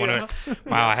I was the one who,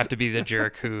 wow, I have to be the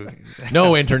jerk who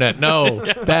no internet,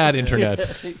 bad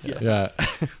internet. Yeah.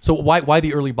 So why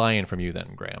the early buy-in from you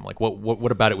then, Graham? Like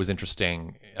what about it was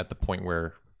interesting at the point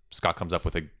where Scott comes up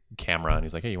with a camera and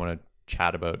he's like, hey, you want to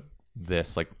chat about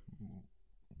this? Like,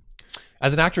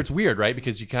 as an actor, it's weird, right?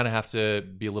 Because you kind of have to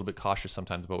be a little bit cautious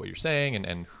sometimes about what you're saying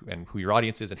and who your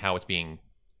audience is and how it's being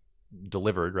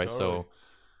delivered, right? Totally.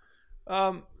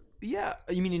 So yeah,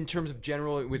 you mean in terms of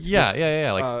general with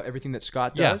like everything that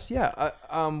Scott does?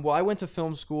 Well, I went to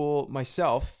film school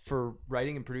myself for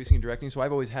writing and producing and directing, so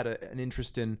I've always had an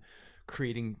interest in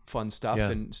creating fun stuff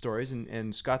and stories,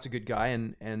 and Scott's a good guy,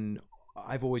 and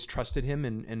I've always trusted him,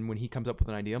 and when he comes up with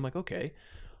an idea, I'm like, okay.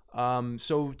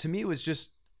 So to me, it was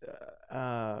just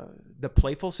the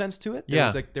playful sense to it.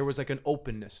 There was like an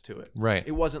openness to it. Right.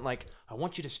 It wasn't like, I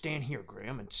want you to stand here,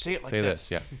 Graham, and say it like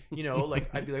this. You know, like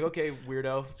I'd be like, okay,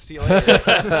 weirdo, see you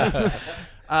later.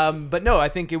 But no, I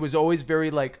think it was always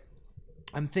very like,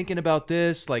 I'm thinking about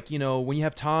this, like, you know, when you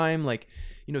have time, like,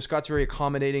 you know, Scott's very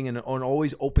accommodating and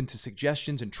always open to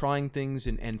suggestions and trying things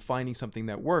and finding something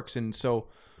that works. And so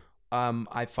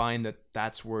I find that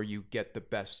that's where you get the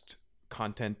best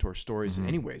content or stories in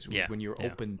any ways, when you're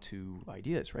open to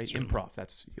ideas, right? Certainly. Improv,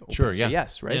 that's say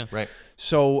yes, right? Yeah. Right.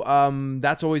 So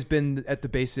that's always been at the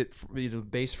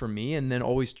base for me, and then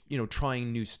always, you know,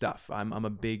 trying new stuff. I'm a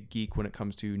big geek when it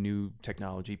comes to new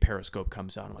technology. Periscope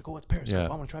comes out, I'm like, oh, what's Periscope?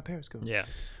 I want to try Periscope.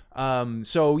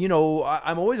 So, you know,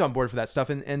 I'm always on board for that stuff.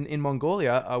 And in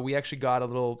Mongolia, we actually got a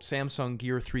little Samsung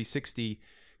Gear 360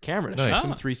 camera to shoot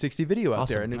some 360 video out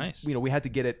there, and you know, we had to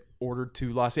get it ordered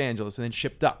to Los Angeles and then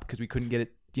shipped up because we couldn't get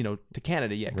it, you know, to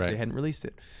Canada yet because they hadn't released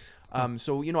it.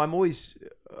 So, you know, I'm always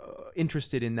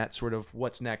interested in that sort of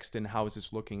what's next and how is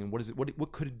this looking and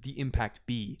what could the impact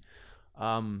be.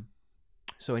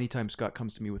 So anytime Scott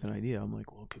comes to me with an idea, I'm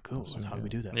like, well, okay, cool. So how do we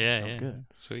do that? Sounds good.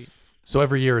 Sweet. So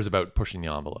every year is about pushing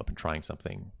the envelope and trying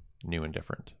something new and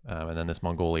different. And then this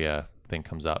Mongolia thing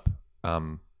comes up.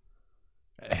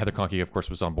 Heather Conkey, of course,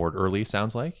 was on board early,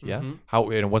 sounds like. Yeah.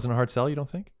 And it wasn't a hard sell, you don't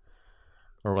think?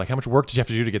 Or like, how much work did you have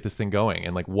to do to get this thing going?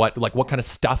 And like what kind of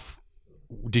stuff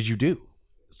did you do?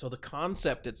 So the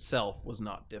concept itself was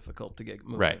not difficult to get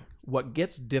moving. Right. What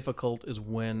gets difficult is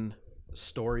when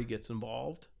story gets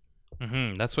involved.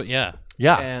 That's what. Yeah.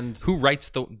 And Who writes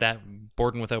that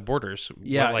Borden Without Borders?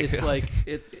 yeah, What, it's like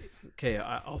okay,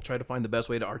 I'll try to find the best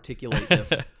way to articulate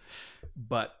this.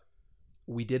 But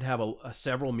we did have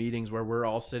several meetings where we're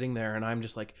all sitting there, and I'm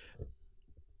just like,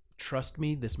 trust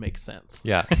me, this makes sense.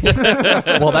 Yeah.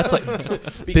 Well, that's like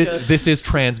this is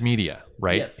transmedia,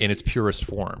 right? Yes. In its purest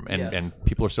form, and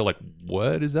people are still like,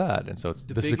 what is that? And so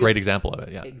this is a great example of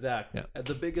it. Yeah. Exactly. Yeah.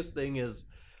 The biggest thing is,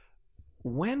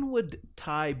 when would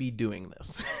Ty be doing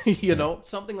this? know,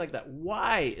 something like that.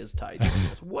 Why is Ty doing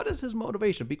this? What is his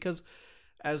motivation? Because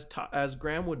as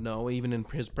Graham would know, even in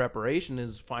his preparation,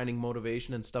 is finding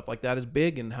motivation and stuff like that is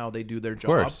big in how they do their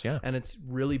job. Of course, yeah. And it's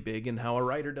really big in how a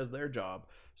writer does their job.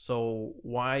 So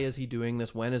why is he doing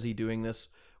this? When is he doing this?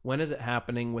 When is it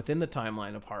happening within the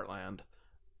timeline of Heartland?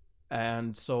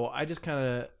 And so I just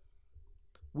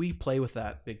we play with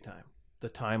that big time, the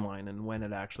timeline and when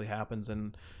it actually happens.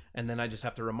 And then I just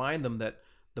have to remind them that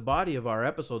the body of our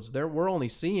episodes, we're only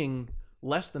seeing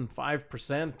less than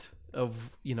 5%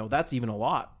 of, that's even a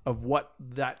lot of what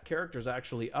that character's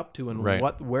actually up to and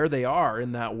where they are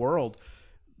in that world.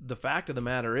 The fact of the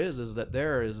matter is that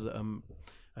there is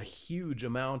a huge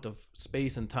amount of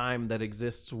space and time that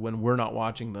exists when we're not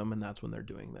watching them, and that's when they're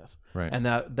doing this. Right. And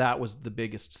that was the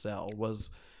biggest sell, was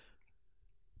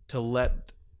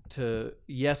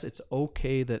yes, it's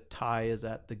okay that Ty is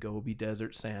at the Gobi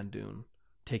Desert sand dune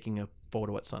taking a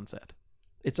photo at sunset.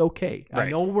 It's okay. Right. I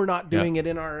know we're not doing it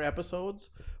in our episodes,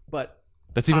 but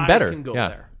that's even better. Can go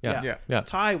there. Yeah.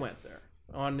 Ty went there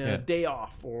on a day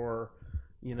off, or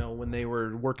when they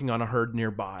were working on a herd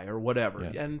nearby or whatever.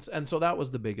 Yeah. And so that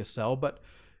was the biggest sell. But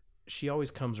she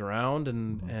always comes around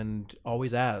and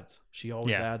always adds. She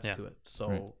always adds to it.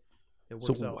 So it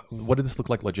works out. What did this look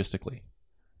like logistically?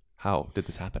 How did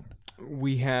this happen?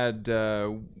 We had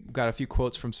got a few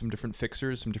quotes from some different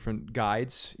fixers, some different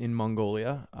guides in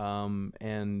Mongolia,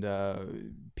 and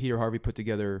Peter Harvey put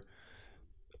together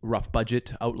a rough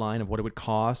budget outline of what it would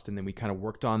cost, and then we kind of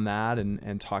worked on that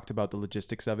and talked about the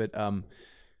logistics of it.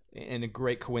 And a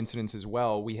great coincidence as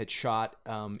well, we had shot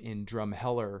in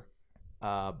Drumheller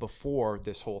before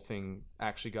this whole thing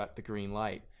actually got the green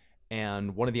light,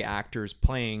 and one of the actors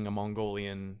playing a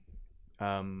Mongolian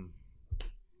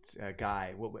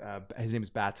guy, his name is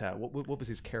Bata. What was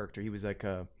his character? He was like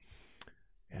a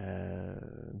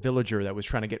villager that was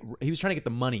trying to get the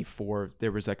money for,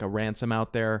 there was like a ransom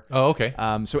out there. Oh, okay.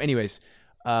 So anyways,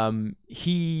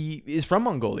 he is from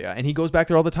Mongolia and he goes back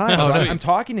there all the time. Oh, so nice. I'm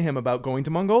talking to him about going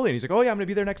to Mongolia and he's like, oh yeah, I'm gonna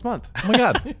be there next month. Oh my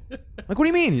God. I'm like, what do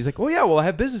you mean? He's like, oh yeah, well I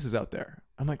have businesses out there.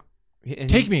 I'm like,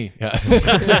 take me.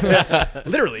 Yeah.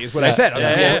 Literally is what I said. I was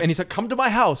like, and he's like, come to my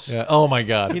house. Yeah. Oh my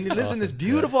God. And he lives in this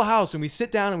beautiful house, and we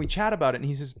sit down and we chat about it. And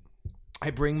he says, I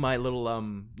bring my little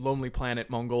Lonely Planet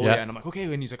Mongolia, and I'm like, okay.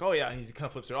 And he's like, oh yeah. And he kind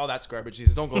of flips it. Oh, that's garbage. He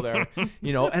says, don't go there.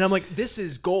 And I'm like, this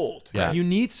is gold. Yeah. You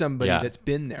need somebody that's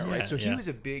been there, right? So he yeah. was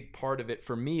a big part of it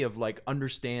for me, of like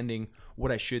understanding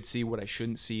what I should see, what I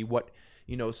shouldn't see, what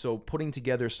so putting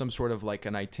together some sort of like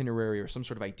an itinerary or some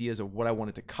sort of ideas of what I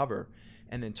wanted to cover.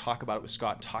 And then talk about it with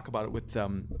Scott, talk about it with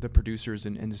the producers,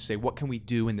 and just say, what can we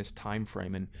do in this time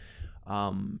frame? And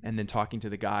then talking to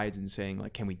the guides and saying,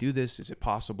 like, can we do this? Is it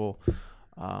possible?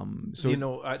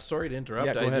 Sorry to interrupt.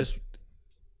 Yeah, go ahead.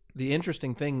 The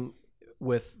interesting thing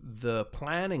with the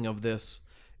planning of this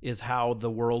is how the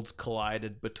worlds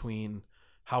collided between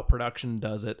how production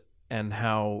does it and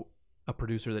how a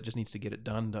producer that just needs to get it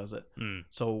done does it.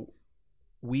 So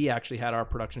we actually had our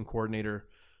production coordinator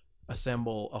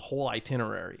assemble a whole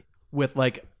itinerary with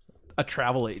like a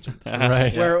travel agent,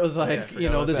 right? Where it was like,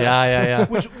 this,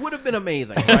 which would have been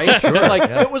amazing, right?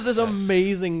 It was this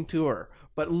amazing tour,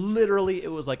 but literally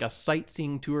it was like a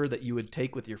sightseeing tour that you would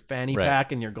take with your fanny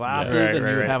pack and your glasses, and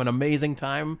you would have an amazing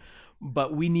time.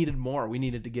 But we needed more. We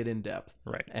needed to get in depth,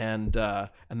 right? And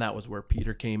that was where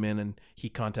Peter came in, and he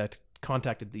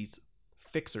contacted these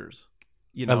fixers.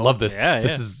 I love this.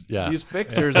 This is these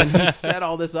fixers, and he set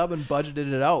all this up and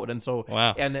budgeted it out. And so,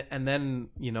 and then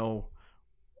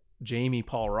Jamie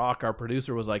Paul Rock, our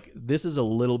producer, was like, "This is a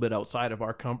little bit outside of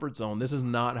our comfort zone. This is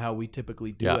not how we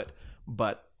typically do it."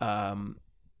 But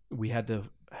we had to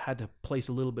place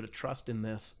a little bit of trust in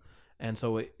this, and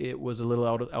so it was a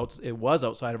little it was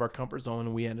outside of our comfort zone,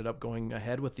 and we ended up going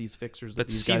ahead with these fixers. But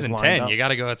these season guys 10, up. you got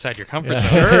to go outside your comfort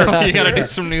zone. You got to do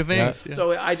some new things. Yeah.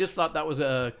 So I just thought that was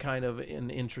a kind of an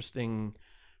interesting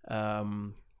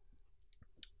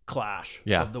clash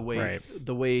of the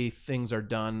way things are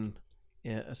done.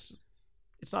 It's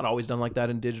not always done like that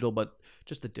in digital, but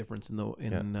just the difference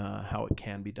in how it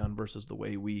can be done versus the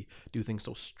way we do things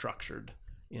so structured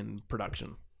in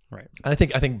production. Right. And I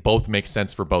think both make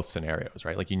sense for both scenarios,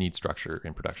 right? Like you need structure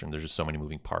in production. There's just so many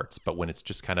moving parts. But when it's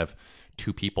just kind of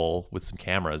two people with some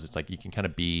cameras, it's like you can kind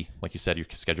of be, like you said, your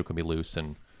schedule can be loose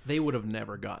and They would have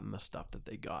never gotten the stuff that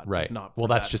they got. right. If not for Well,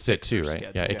 that's that just it too, fixer right?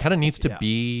 schedule. Yeah, it kind of needs to Yeah.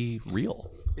 be real.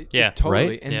 Totally.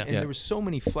 Right? And, Yeah. and there was so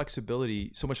much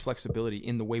flexibility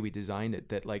in the way we designed it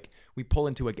that like we pull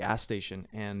into a gas station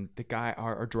and the guy,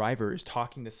 our driver, is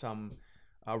talking to some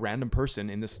random person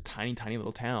in this tiny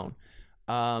little town.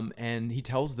 And he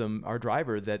tells them, our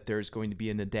driver, that there's going to be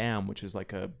in the dam, which is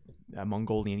like a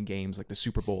Mongolian games, like the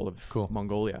Super Bowl of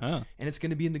Mongolia. Oh. And it's going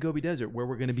to be in the Gobi Desert where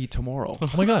we're going to be tomorrow.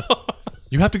 Oh my God.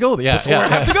 You have to go. Yeah. So we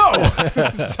have to go.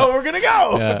 So we're going to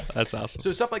go. Yeah. That's awesome.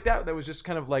 So stuff like that was just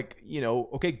kind of like,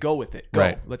 okay, go with it. Go.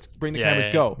 Right. Let's bring the Yeah, cameras,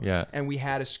 yeah, go. yeah. And we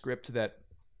had a script that,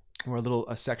 or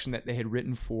a section that they had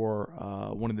written for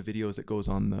one of the videos that goes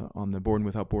on the Born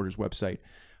Without Borders website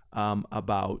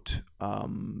about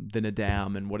the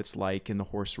Nadam and what it's like in the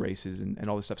horse races and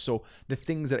all this stuff. So the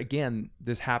things that, again,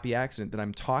 this happy accident that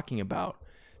I'm talking about,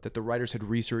 that the writers had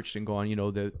researched and gone,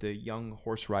 the young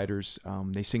horse riders,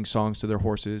 they sing songs to their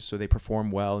horses, so they perform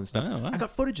well and stuff. Oh, wow. I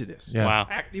got footage of this. Yeah. Wow.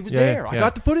 It was Yeah, there. yeah. I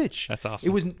got the footage. That's awesome.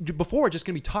 It was before just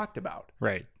going to be talked about.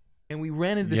 Right. And we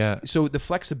ran into this. Yeah. So the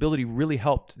flexibility really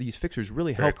helped. These fixers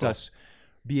really Very helped cool. us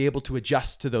be able to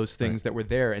adjust to those things that were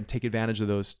there and take advantage of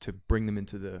those to bring them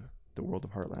into the world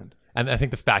of Heartland. And I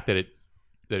think the fact that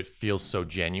it feels so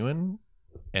genuine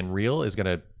and real is going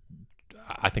to,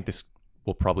 I think this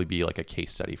will probably be like a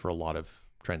case study for a lot of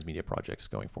transmedia projects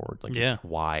going forward. Like Yeah. just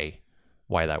why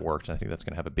that worked. And I think that's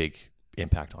going to have a big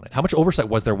impact on it. How much oversight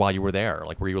was there while you were there?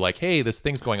 Like, were you like, hey, this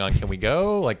thing's going on, can we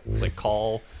go? Like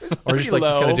call, or just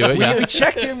gonna do it? We, Yeah. we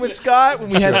checked in with Scott when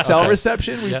we had cell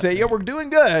reception. We'd say, yeah, we're doing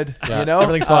good. Yeah. You know,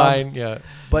 Everything's fine. Yeah.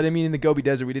 But I mean, in the Gobi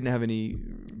Desert, we didn't have any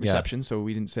reception, so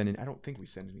we didn't send any. I don't think we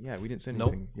sent any. Yeah, we didn't send Nope.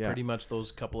 anything. Yeah, Pretty much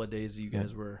those couple of days you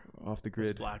guys were off the was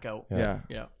grid. blackout. Yeah.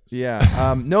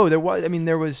 Yeah. No, there was. I mean,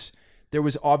 there was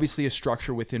obviously a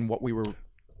structure within what we were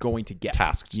going to get.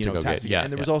 Tasked to go tasked get. to Yeah,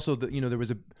 and there was also there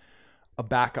was a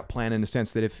backup plan in the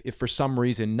sense that if for some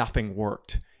reason nothing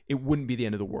worked, it wouldn't be the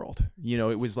end of the world.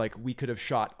 It was like we could have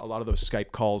shot a lot of those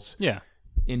Skype calls. Yeah.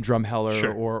 In Drumheller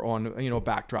Sure. or on a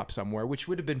backdrop somewhere, which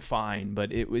would have been fine,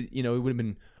 but it was it would have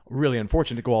been really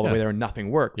unfortunate to go all the way there and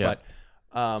nothing worked. Yeah.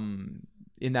 But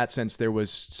in that sense, there was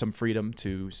some freedom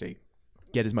to say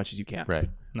get as much as you can. Right.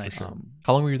 Nice.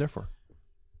 How long were you there for?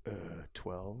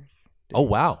 12. Oh,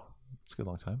 wow. It's a good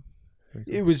long time.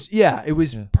 It was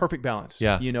perfect balance.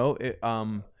 Yeah.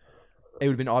 It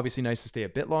would have been obviously nice to stay a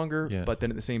bit longer, Yeah. but then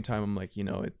at the same time, I'm like,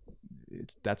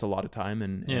 that's a lot of time,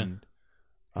 and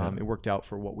it worked out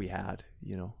for what we had,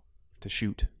 to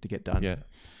shoot to get done. Yeah.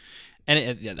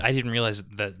 And I didn't realize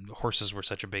that horses were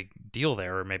such a big deal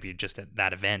there, or maybe just at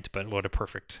that event. But what a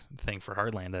perfect thing for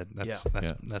Heartland. That's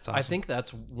awesome. I think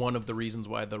that's one of the reasons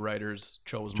why the writers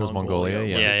chose Mongolia, was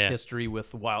yeah. its Yeah. history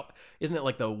with wild. Isn't it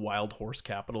like the wild horse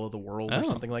capital of the world or Oh.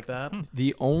 something like that?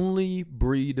 The only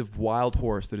breed of wild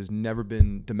horse that has never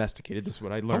been domesticated, this is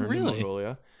what I learned in really?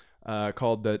 Mongolia,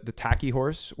 called the Taki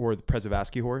horse or the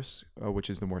Przewalski horse, which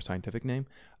is the more scientific name.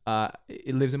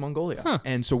 It lives in Mongolia.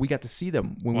 And so we got to see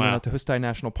them when we went Wow. out to Hustai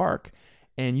National Park.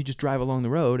 And you just drive along the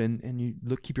road and you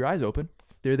keep your eyes open.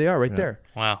 There they are right there.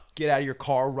 Wow. Get out of your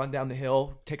car, run down the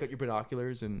hill, take out your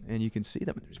binoculars, and you can see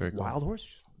them. There's Very cool. wild horses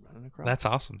just running across. That's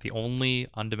awesome. The only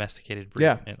undomesticated breed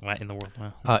Yeah. in the world.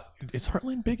 Wow. Is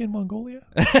Heartland big in Mongolia?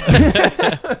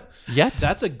 Yet?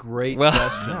 That's a great Well-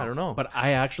 question. Yeah, I don't know. But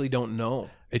I actually don't know.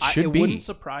 It should be. It wouldn't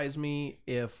surprise me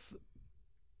if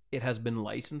it has been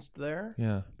licensed there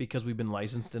Yeah. because we've been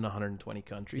licensed in 120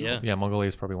 countries. Yeah. Yeah, Mongolia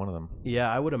is probably one of them.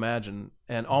 Yeah, I would imagine,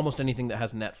 and almost anything that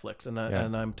has Netflix, and Yeah.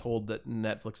 and I'm told that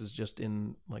Netflix is just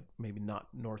in like maybe not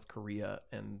North Korea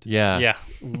and Yeah. Yeah.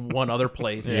 one other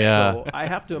place. Yeah. So I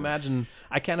have to imagine.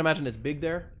 I can't imagine it's big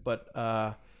there, but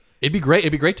It'd be great.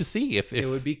 It'd be great to see if it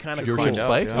would be kind of viewership cool.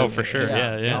 spikes. Oh, for sure.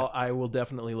 Yeah. I will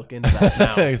definitely look into that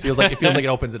now. it feels like it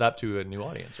opens it up to a new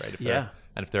audience, right? If they're- Yeah.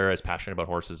 And if they're as passionate about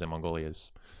horses in Mongolia as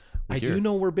we I hear. do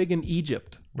know we're big in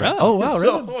Egypt. Right? Oh wow,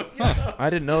 really? So, yeah. I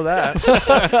didn't know that.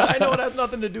 I know it has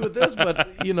nothing to do with this, but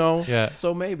Yeah.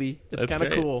 so maybe it's That's kind of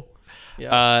great. cool.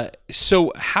 Yeah.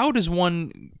 So how does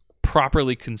one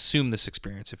properly consume this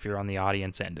experience if you're on the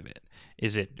audience end of it?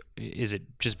 Is it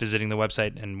just visiting the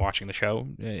website and watching the show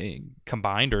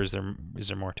combined, or is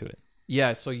there more to it?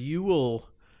 Yeah, so you will,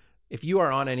 if you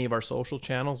are on any of our social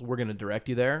channels, we're going to direct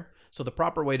you there. So the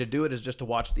proper way to do it is just to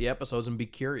watch the episodes and be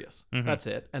curious. That's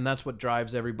it. And that's what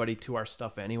drives everybody to our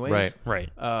stuff anyways. Right.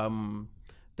 Right.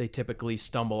 They typically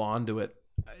stumble onto it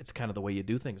it's kind of the way you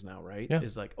do things now, right? Yeah.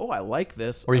 Is like, oh, I like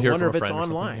this. Or you I hear wonder from if a it's friend or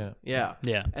something, online. Yeah.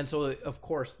 Yeah. And so, of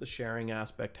course, the sharing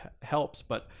aspect helps,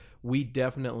 but we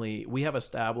have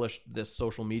established this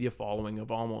social media following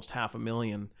of almost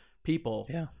 500,000 people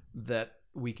that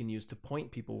we can use to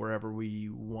point people wherever we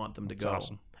want them to go.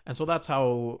 Awesome. And so that's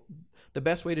how the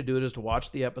best way to do it is to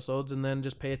watch the episodes and then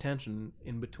just pay attention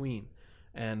in between.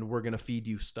 And we're going to feed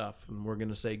you stuff, and we're going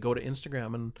to say, go to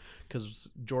Instagram, and because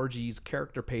Georgie's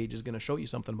character page is going to show you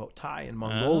something about Ty in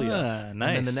Mongolia.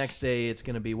 Nice. And then the next day it's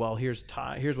going to be, well, here's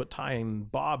what Ty and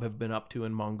Bob have been up to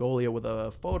in Mongolia with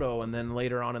a photo. And then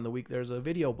later on in the week, there's a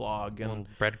video blog. And a little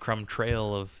breadcrm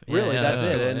trail of that's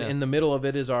it. Cool, and in the middle of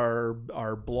it is our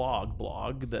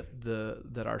blog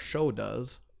that our show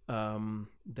does.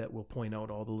 That will point out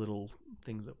all the little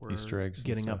things that we're Easter eggs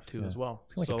getting up to as well.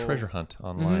 It's like a treasure hunt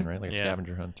online, right? Like a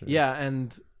scavenger hunt. Yeah,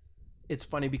 and it's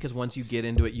funny because once you get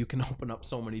into it, you can open up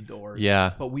so many doors.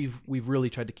 Yeah. But we've really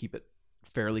tried to keep it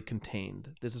fairly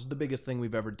contained. This is the biggest thing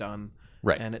we've ever done,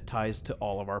 right? And it ties to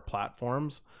all of our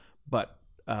platforms. But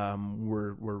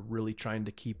we're really trying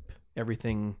to keep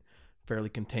everything fairly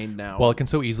contained now. Well, it can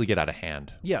so easily get out of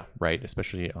hand. Yeah. Right?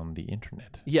 Especially on the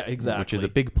internet. Yeah, exactly. Which is a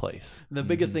big place. The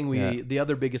biggest thing the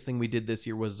other biggest thing we did this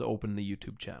year was open the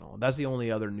YouTube channel. That's the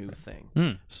only other new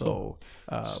thing. So,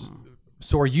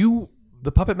 so are you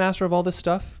the puppet master of all this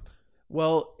stuff?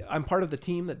 Well, I'm part of the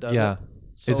team that does it.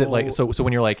 So, is it like, so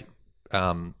when you're like,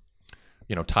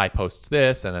 Ty posts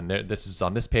this, and then this is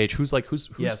on this page. Who's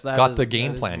got the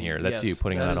game plan here? That's you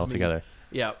putting that all together.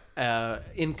 Yeah,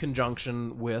 in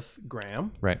conjunction with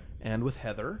Graham, right, and with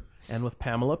Heather, and with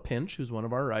Pamela Pinch, who's one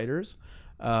of our writers.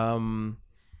 And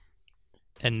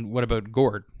what about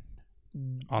Gord?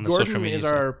 On the Gordon social media is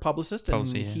side? Our publicist, and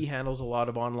he handles a lot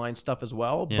of online stuff as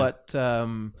well. Yeah. But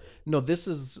no, this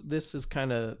is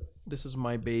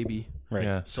my baby. Right.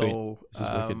 Yeah. So this is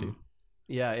wicked, dude.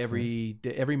 Yeah.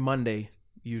 Every Monday,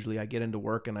 usually I get into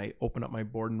work and I open up my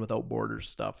Board and Without Borders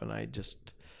stuff, and I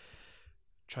just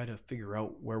try to figure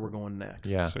out where we're going next.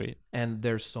 Yeah. Sweet. And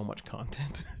there's so much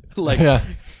content. 12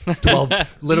 days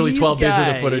worth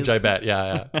of footage, I bet.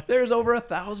 Yeah. There's over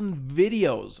 1,000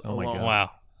 videos. Oh my God.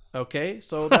 Wow. Okay.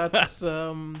 So that's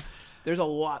there's a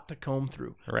lot to comb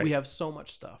through. Right. We have so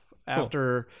much stuff. Cool.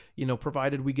 After,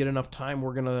 provided we get enough time,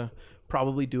 we're going to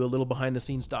probably do a little behind the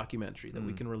scenes documentary that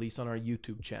we can release on our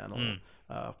YouTube channel.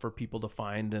 For people to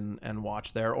find and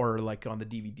watch there, or like on the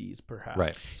DVDs perhaps.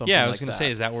 Right. Yeah, I was going to say,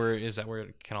 is that where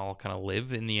it can all kind of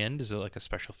live in the end? Is it like a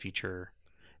special feature?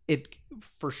 It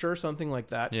for sure something like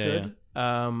that could.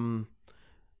 Yeah.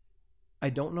 I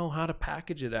don't know how to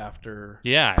package it after.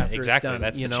 Yeah, after exactly. It's done,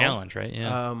 that's the challenge, right?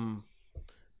 Yeah.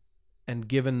 And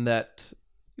given that,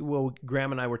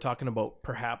 Graham and I were talking about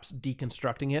perhaps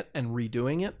deconstructing it and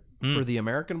redoing it for the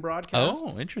American broadcast.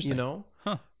 Oh, interesting.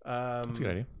 Huh. That's a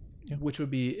good idea. Yeah. Which would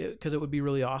be, because it would be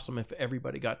really awesome if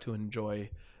everybody got to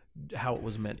enjoy how it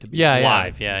was meant to be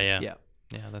live. Yeah,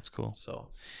 that's cool. So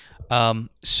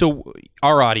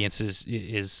our audience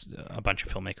is a bunch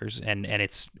of filmmakers, and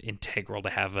it's integral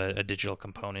to have a digital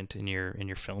component in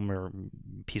your film or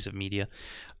piece of media.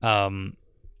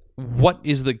 What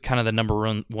is the kind of the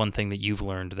number one thing that you've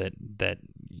learned that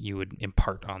you would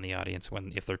impart on the audience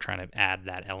if they're trying to add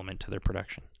that element to their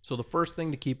production? So the first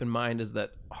thing to keep in mind is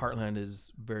that Heartland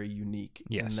is very unique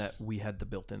in Yes. that we had the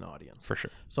built-in audience. For sure.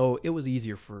 So it was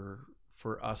easier for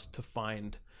us to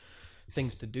find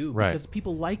things to do because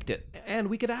people liked it, and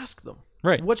we could ask them,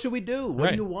 right, what should we do? What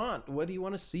do you want? What do you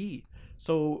want to see?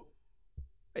 So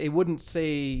it wouldn't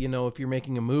say, if you're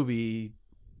making a movie,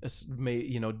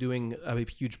 doing a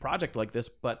huge project like this,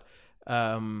 but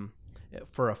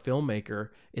for a filmmaker,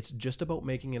 it's just about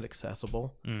making it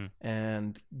accessible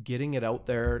and getting it out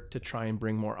there to try and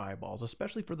bring more eyeballs,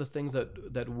 especially for the things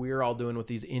that we're all doing with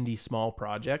these indie small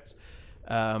projects.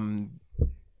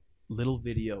 Little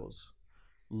videos,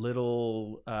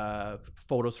 little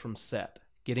photos from set,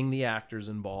 getting the actors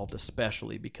involved,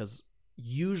 especially because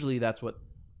usually that's what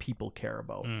people care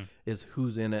about is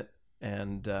who's in it.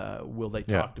 And will they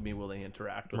talk to me? Will they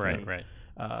interact with me? Right.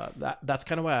 That's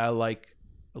kind of why I like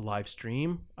live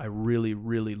stream. I really,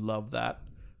 really love that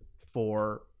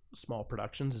for small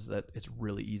productions, is that it's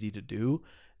really easy to do.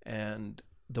 And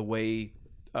the way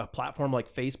a platform like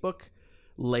Facebook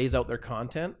lays out their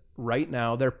content, right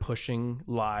now they're pushing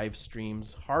live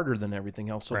streams harder than everything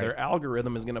else. So their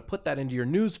algorithm is going to put that into your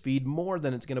news feed more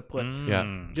than it's going to put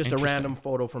just a random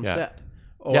photo from set.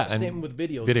 Oh, same with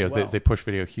videos. As well. They push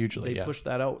video hugely. They push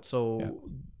that out. So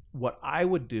what I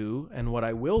would do and what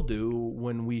I will do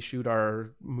when we shoot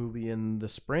our movie in the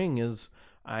spring is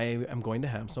I am going to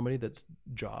have somebody that's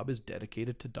job is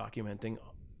dedicated to documenting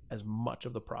as much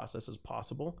of the process as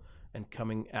possible and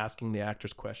asking the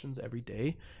actors questions every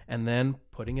day, and then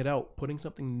putting it out, putting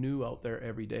something new out there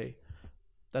every day.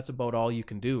 That's about all you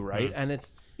can do, right? And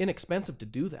it's inexpensive to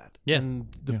do that. Yeah. And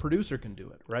the producer can do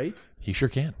it, right? He sure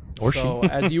can, or So, she.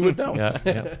 as you would know.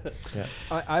 Yeah.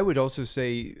 I would also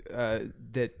say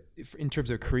that in terms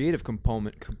of creative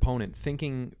component,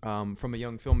 thinking from a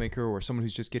young filmmaker or someone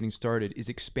who's just getting started is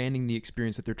expanding the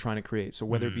experience that they're trying to create. So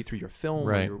whether it be through your film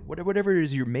Right. or whatever it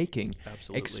is you're making,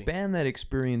 Absolutely. expand that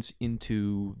experience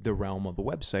into the realm of a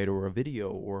website or a video,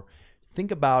 or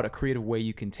think about a creative way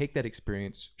you can take that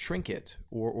experience, shrink it,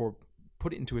 or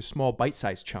put it into a small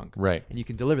bite-sized chunk. Right. And you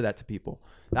can deliver that to people.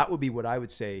 That would be what I would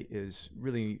say is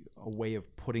really a way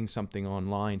of putting something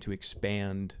online to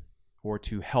expand or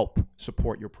to help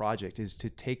support your project, is to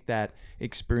take that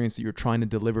experience that you're trying to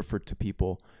deliver to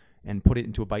people and put it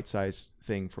into a bite-sized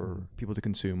thing for people to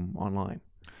consume online.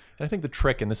 And I think the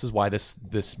trick, and this is why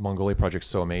this Mongolia project is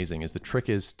so amazing, is the trick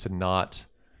is to not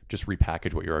just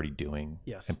repackage what you're already doing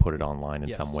and put it online in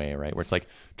some way, right? Where it's like,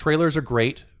 trailers are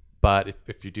great, but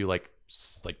if you do like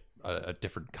a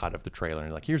different cut of the trailer and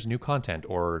you're like, here's new content,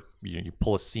 or you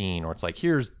pull a scene, or it's like,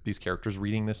 here's these characters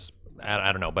reading this,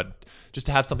 I don't know, but just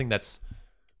to have something that's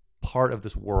part of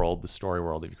this world, the story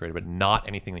world that you created, but not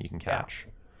anything that you can catch.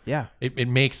 Yeah. It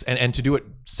makes, and to do it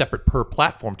separate per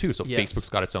platform too. So Facebook's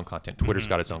got its own content, Twitter's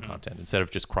got its own content, instead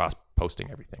of just cross-posting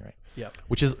everything, right? Yep.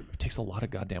 Which it takes a lot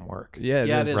of goddamn work. Yeah,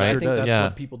 Yeah, it is. Right? I think Sure that's does.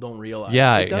 what people don't realize.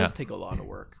 Yeah, it does yeah. take a lot of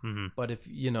work. But if,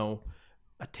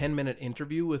 a 10-minute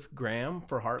interview with Graham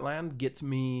for Heartland gets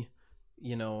me,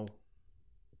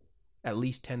 at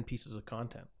least 10 pieces of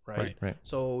content, right? Right.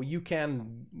 So you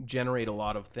can generate a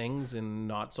lot of things in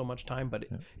not so much time, but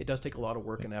it does take a lot of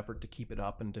work and effort to keep it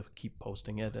up and to keep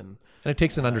posting it. And it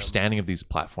takes an understanding of these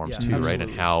platforms too, right?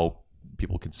 absolutely. And how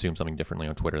people consume something differently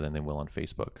on Twitter than they will on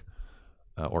Facebook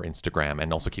or Instagram,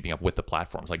 and also keeping up with the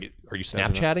platforms. Like, are you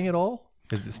Snapchatting at all?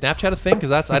 Is Snapchat a thing?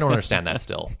 Because I don't understand that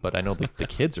still, but I know the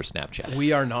kids are Snapchatting.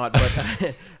 we are not,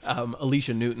 but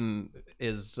Alicia Newton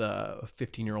is a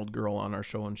 15-year-old girl on our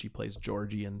show, and she plays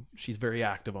Georgie, and she's very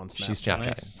active on Snapchat. She's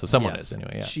Snapchatting, so someone is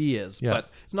anyway. Yeah, She is, Yeah. but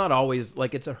it's not always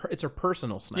like it's her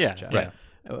personal Snapchat. Yeah.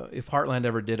 If Heartland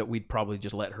ever did it, we'd probably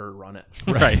just let her run it.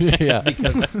 Right. yeah.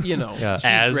 Because she's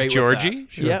As great with Georgie?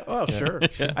 that. Yeah. Oh, sure.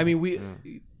 I mean,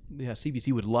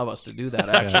 CBC would love us to do that,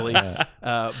 actually.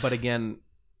 But again,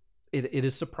 it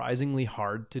is surprisingly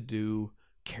hard to do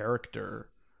character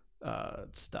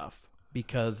stuff,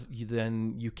 because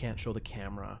then you can't show the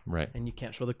camera, Right. and you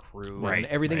can't show the crew, Right, and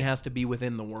everything right. has to be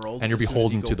within the world, And you're as soon as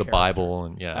beholden you go to the character. Bible,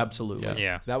 and Absolutely.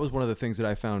 Yeah. That was one of the things that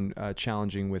I found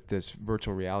challenging with this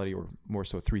virtual reality, or more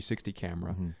so 360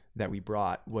 camera that we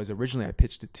brought. Was originally I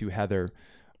pitched it to Heather,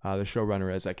 the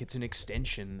showrunner, as like, it's an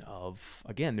extension of,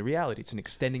 again, the reality. It's an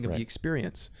extending of the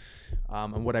experience.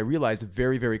 And what I realized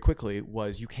very, very quickly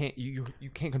was you can't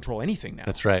control anything now.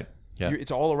 That's right. Yeah,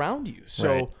 It's all around you.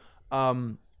 So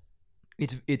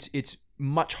it's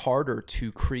much harder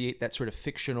to create that sort of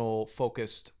fictional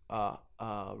focused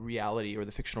reality, or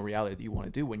the fictional reality that you want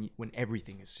to do when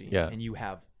everything is seen, and you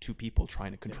have two people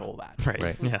trying to control that.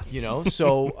 Right. Yeah.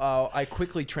 So I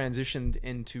quickly transitioned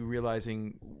into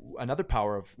realizing another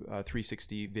power of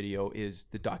 360 video is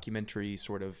the documentary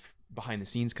sort of behind the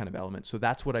scenes kind of element. So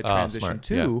that's what I transitioned smart.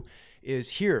 to. Is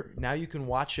here now you can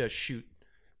watch us shoot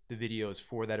the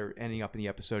videos that are ending up in the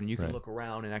episode, and you can look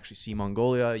around and actually see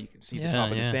Mongolia. You can see the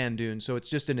top of the sand dune. So it's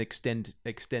just an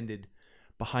extended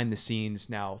behind the scenes,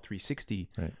 now 360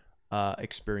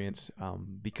 experience,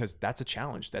 because that's a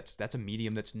challenge. That's a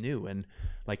medium that's new, and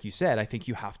like you said, I think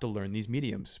you have to learn these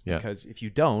mediums, because if you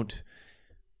don't,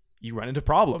 you run into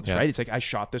problems, right? It's like, I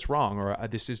shot this wrong, or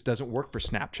this doesn't work for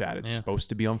Snapchat. It's supposed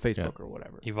to be on Facebook or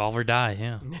whatever. Evolve or die.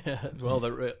 Yeah. Well,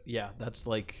 that's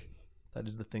like, that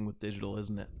is the thing with digital,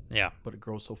 isn't it? Yeah. But it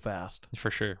grows so fast.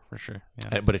 For sure.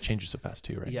 Yeah. but it changes so fast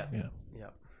too, right? Yeah.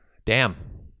 Damn,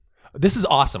 this is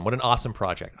awesome. What an awesome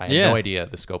project. I had no idea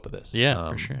the scope of this.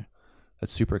 Yeah, for sure.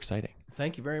 That's super exciting.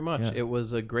 Thank you very much. Yeah. It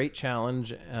was a great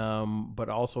challenge, but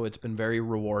also it's been very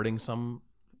rewarding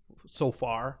so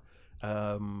far.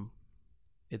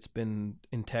 It's been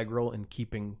integral in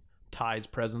keeping Ty's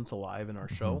presence alive in our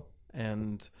show,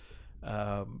 and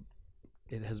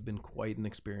it has been quite an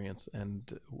experience,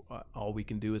 and all we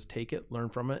can do is take it, learn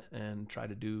from it, and try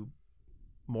to do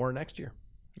more next year.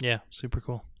 Yeah, super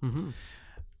cool. Mm-hmm.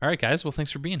 All right, guys. Well,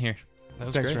 thanks for being here. That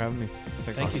was Thanks great. for having me.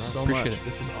 Thank you so Appreciate much. it.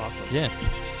 This was awesome. Yeah.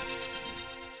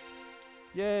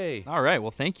 Yay. All right. Well,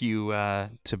 thank you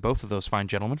to both of those fine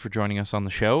gentlemen for joining us on the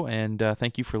show, and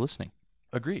thank you for listening.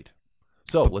 Agreed.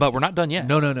 So, But we're not done yet.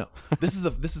 No. This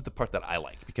is the part that I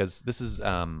like, because this is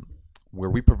where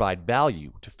we provide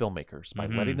value to filmmakers by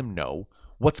letting them know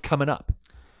what's coming up.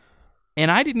 And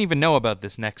I didn't even know about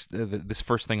this this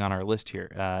first thing on our list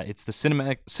here. It's the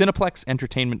Cineplex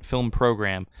Entertainment Film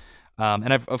Program.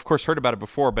 And I've, of course, heard about it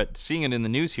before, but seeing it in the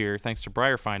news here, thanks to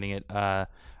Breyer finding it, I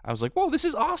was like, whoa, this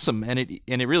is awesome. And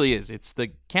it really is. It's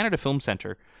the Canada Film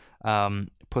Centre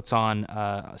puts on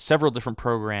several different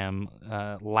program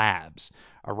labs,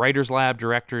 a writer's lab,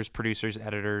 directors, producers,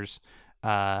 editors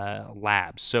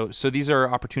labs. So these are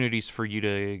opportunities for you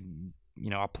to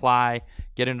apply,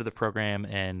 get into the program,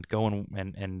 and go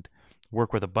and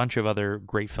work with a bunch of other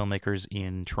great filmmakers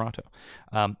in Toronto.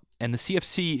 And the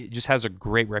CFC just has a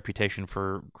great reputation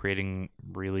for creating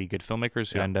really good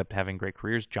filmmakers who end up having great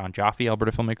careers. John Jaffe,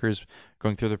 Alberta filmmaker, is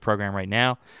going through the program right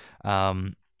now.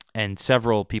 And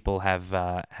several people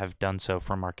have done so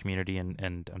from our community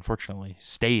and unfortunately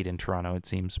stayed in Toronto, it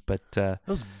seems. But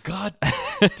those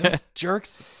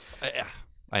jerks.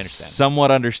 I understand.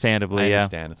 Somewhat understandably, I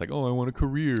understand. It's like, I want a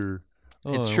career.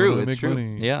 It's I true. wanna It's make true.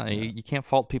 money. Yeah, you can't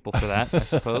fault people for that, I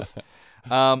suppose.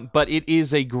 But it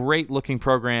is a great-looking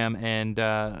program, and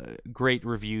great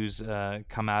reviews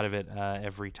come out of it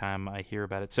every time I hear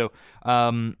about it. So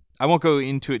I won't go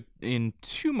into it in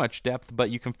too much depth, but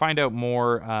you can find out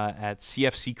more at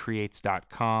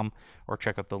cfccreates.com or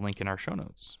check out the link in our show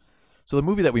notes. So the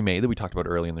movie that we made, that we talked about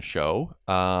early in the show,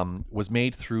 was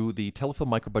made through the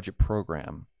Telefilm Microbudget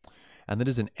Program. And that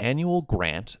is an annual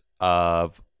grant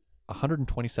of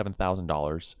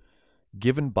 $127,000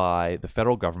 given by the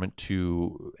federal government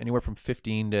to anywhere from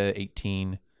 15 to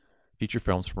 18 feature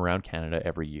films from around Canada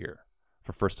every year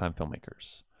for first-time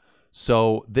filmmakers.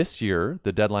 So this year,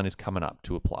 the deadline is coming up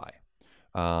to apply.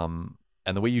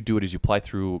 And the way you do it is you apply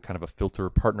through kind of a filter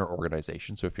partner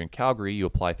organization. So if you're in Calgary, you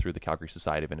apply through the Calgary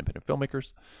Society of Independent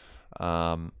Filmmakers.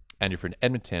 And if you're in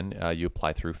Edmonton, you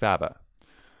apply through FAVA,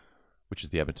 which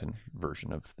is the Edmonton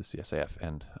version of the CSAF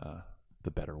and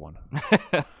the better one.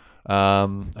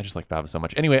 I just like FAVA so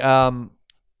much. Anyway,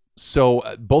 so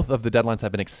both of the deadlines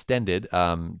have been extended.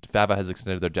 FAVA has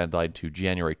extended their deadline to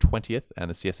January 20th, and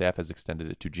the CSAF has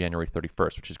extended it to January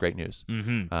 31st, which is great news.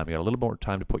 Mm-hmm. You got a little more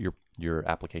time to put your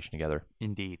application together.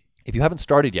 Indeed. If you haven't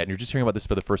started yet and you're just hearing about this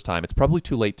for the first time, it's probably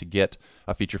too late to get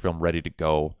a feature film ready to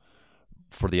go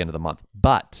for the end of the month.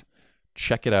 But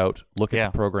check it out. Look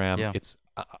at the program. Yeah. It's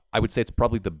I would say it's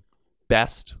probably the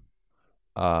best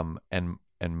and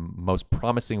most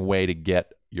promising way to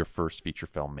get your first feature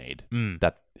film made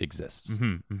that exists.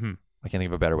 Mm-hmm. Mm-hmm. I can't think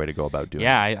of a better way to go about doing it.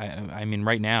 Yeah, I mean,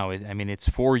 right now, it's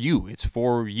for you. It's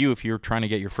for you if you're trying to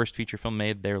get your first feature film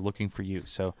made. They're looking for you.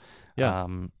 So,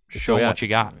 show them what you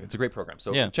got. It's a great program.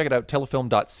 So check it out,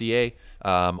 telefilm.ca,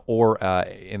 or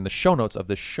in the show notes of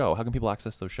this show. How can people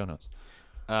access those show notes?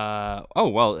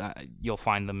 You'll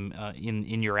find them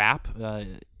in your app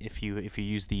if you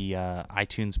use the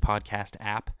iTunes podcast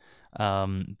app.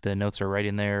 The notes are right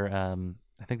in there.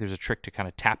 I think there's a trick to kind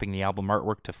of tapping the album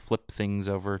artwork to flip things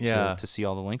over to see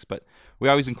all the links, but we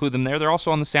always include them there. They're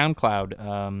also on the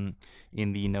SoundCloud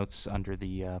in the notes under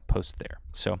the post there.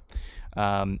 So,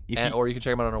 or you can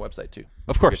check them out on our website too.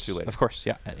 Of course,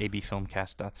 yeah, at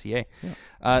abfilmcast.ca.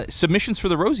 Yeah. Submissions for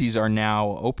the Rosies are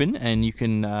now open, and you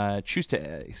can choose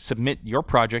to submit your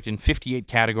project in 58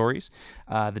 categories.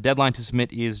 The deadline to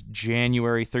submit is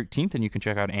January 13th, and you can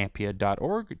check out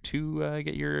ampia.org to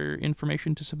get your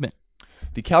information to submit.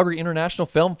 The Calgary International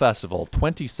Film Festival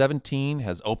 2017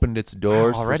 has opened its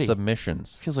doors for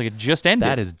submissions. Feels like it just ended.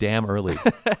 That is damn early.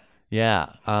 Yeah,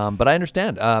 but I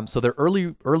understand. So their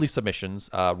early submissions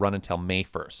run until May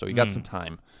 1st, so you got some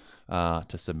time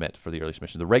to submit for the early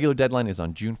submission. The regular deadline is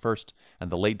on June 1st, and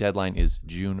the late deadline is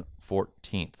June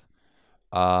 14th.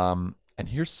 And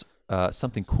here's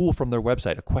something cool from their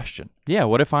website, a question. Yeah,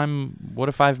 what if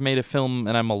I've made a film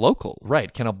and I'm a local?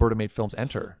 Right, can Alberta-made films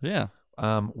enter? Yeah.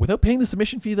 Without paying the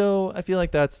submission fee, though, I feel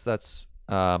like that's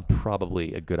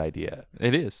probably a good idea.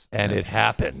 It is. And it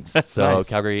happens. So nice.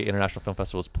 Calgary International Film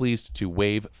Festival is pleased to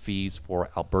waive fees for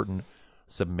Albertan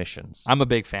submissions. I'm a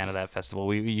big fan of that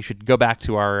festival. You should go back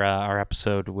to our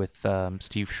episode with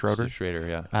Steve Schroeder. Steve Schroeder,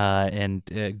 yeah. And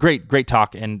great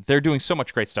talk. And they're doing so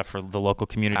much great stuff for the local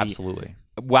community. Absolutely.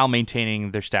 While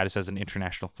maintaining their status as an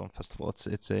international film festival. It's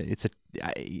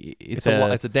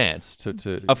a dance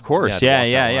to of course,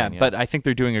 yeah. But I think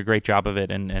they're doing a great job of it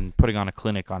and putting on a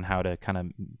clinic on how to kind of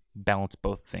balance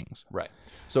both things. Right.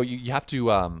 So you have to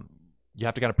kind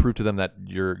of prove to them that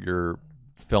your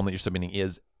film that you're submitting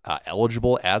is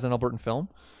eligible as an Albertan film.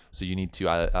 So you need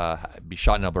to be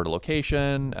shot in an Alberta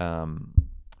location.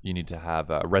 You need to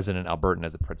have a resident Albertan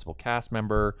as a principal cast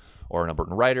member, or an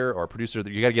Albertan writer or a producer.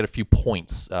 You got to get a few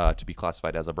points to be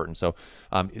classified as Albertan. So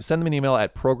send them an email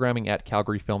at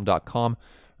programming@calgaryfilm.com.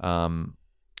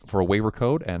 a waiver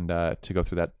code and to go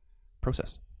through that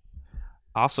process.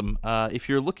 Awesome. If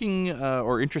you're looking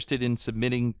or interested in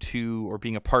submitting to or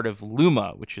being a part of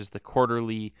Luma, which is the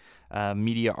quarterly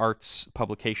media arts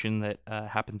publication that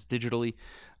happens digitally,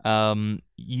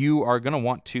 you are going to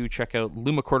want to check out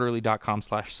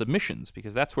lumaquarterly.com/submissions,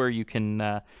 because that's where you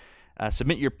can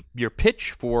submit your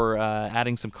pitch for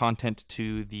adding some content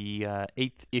to the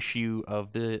 8th issue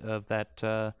of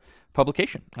that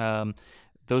publication.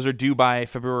 Those are due by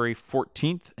February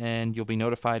 14th, and you'll be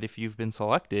notified if you've been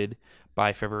selected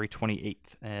by February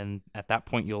 28th. And at that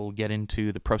point, you'll get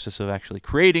into the process of actually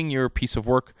creating your piece of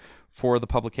work for the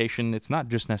publication. It's not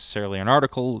just necessarily an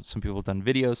article. Some people have done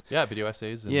videos. Yeah, video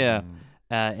essays.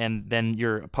 And then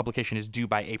your publication is due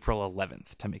by April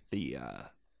 11th to make the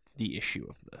issue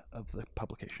of the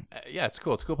publication. Yeah, it's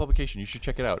cool. It's a cool publication. You should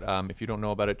check it out. If you don't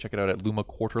know about it, check it out at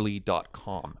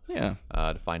lumaquarterly.com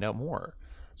to find out more.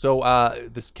 So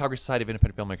this Calgary Society of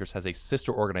Independent Filmmakers has a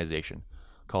sister organization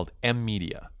called M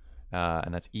Media,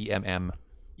 and that's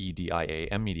EMMEDIA,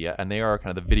 M Media, and they are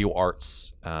kind of the video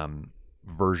arts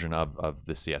version of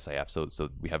the CSIF. So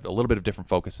we have a little bit of different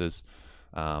focuses,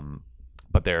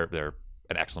 but they're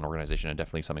an excellent organization and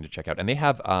definitely something to check out. And they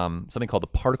have something called the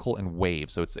Particle and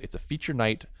Wave. So it's a feature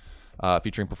night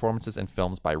featuring performances and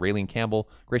films by Raylene Campbell,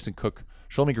 Grayson Cook,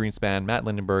 Sholmi Greenspan, Matt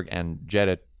Lindenberg, and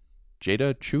Jada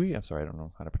Chewy. I'm sorry, I don't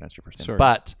know how to pronounce your first name. Sorry.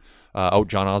 But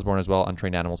John Osborne as well,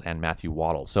 Untrained Animals, and Matthew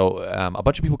Waddle. So a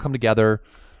bunch of people come together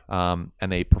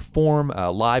and they perform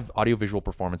live audiovisual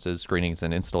performances, screenings,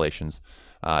 and installations.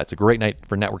 It's a great night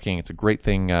for networking. It's a great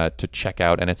thing to check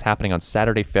out, and it's happening on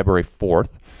Saturday, February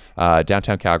 4th,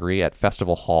 downtown Calgary at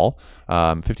Festival Hall.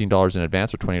 $15 in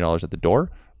advance or $20 at the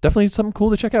door. Definitely something cool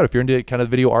to check out if you're into kind of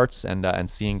video arts and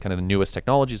seeing kind of the newest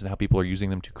technologies and how people are using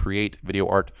them to create video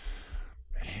art.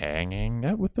 Hanging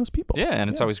out with those people. Yeah, and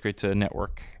it's always great to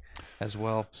network as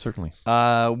well. Certainly.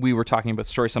 We were talking about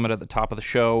Story Summit at the top of the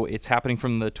show. It's happening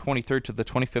from the 23rd to the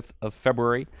 25th of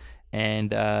February, and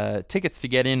tickets to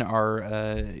get in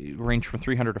are range from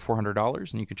 $300 to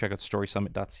 $400, and you can check out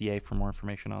storysummit.ca for more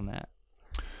information on that.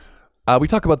 We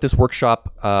talk about this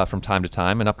workshop from time to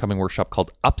time. An upcoming workshop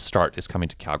called Upstart is coming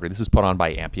to Calgary. This is put on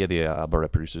by AMPIA, the Alberta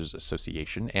Producers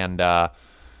Association, and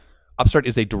Upstart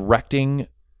is a directing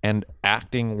and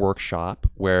acting workshop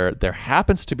where there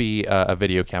happens to be a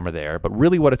video camera there, but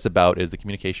really what it's about is the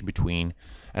communication between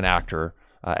an actor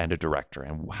and a director,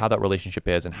 and how that relationship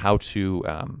is, and how to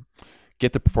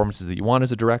get the performances that you want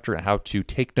as a director, and how to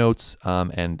take notes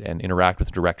and interact with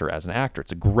the director as an actor.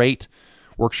 It's a great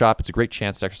workshop. It's a great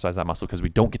chance to exercise that muscle because we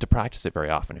don't get to practice it very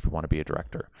often if we want to be a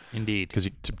director. Indeed. Because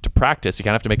to practice, you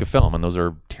kind of have to make a film, and those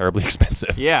are terribly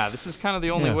expensive. Yeah, this is kind of the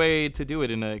only way to do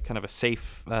it in a kind of a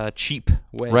safe, cheap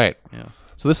way. Right. Yeah.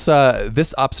 So this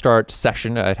Upstart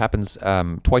session, it happens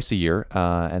twice a year,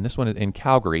 and this one in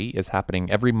Calgary is happening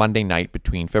every Monday night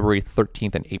between February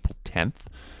 13th and April 10th.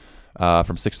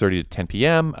 From 6:30 to 10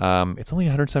 p.m. It's only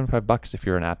 $175 if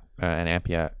you're an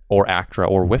AMPIA or ACTRA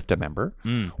or WIFTA member,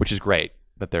 which is great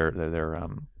that they're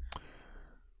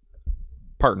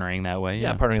partnering that way.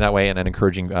 Yeah, partnering that way, and then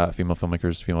encouraging female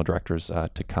filmmakers, female directors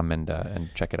to come and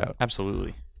check it out.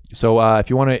 Absolutely. So if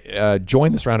you want to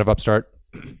join this round of Upstart,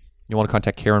 you want to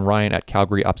contact Karen Ryan at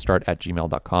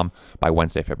calgaryupstart@gmail.com by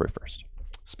Wednesday, February 1st.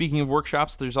 Speaking of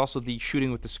workshops, there's also the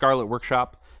Shooting with the Scarlet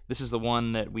workshop. This is the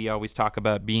one that we always talk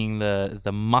about being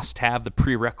the must-have, the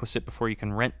prerequisite before you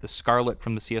can rent the Scarlet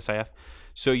from the CSIF.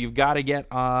 So you've got to get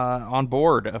on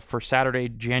board for Saturday,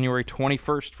 January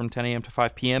 21st from 10 a.m. to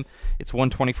 5 p.m. It's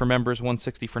 $120 for members,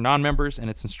 $160 for non-members, and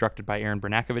it's instructed by Aaron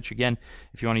Bernakovich. Again,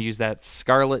 if you want to use that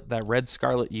Scarlet, that red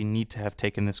Scarlet, you need to have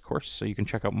taken this course. So you can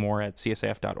check out more at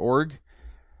csif.org.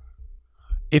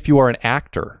 If you are an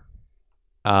actor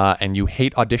and you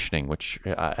hate auditioning, which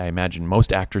I imagine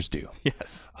most actors do.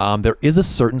 Yes. There is a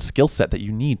certain skill set that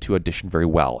you need to audition very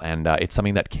well, and it's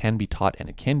something that can be taught and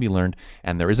it can be learned,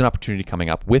 and there is an opportunity coming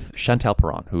up with Chantal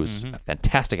Perron, who is a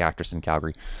fantastic actress in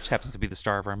Calgary. She happens to be the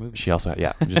star of our movie. She also,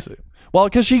 well,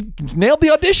 because she nailed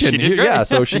the audition. She did great. Yeah,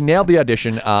 so she nailed the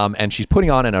audition, and she's putting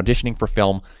on an auditioning for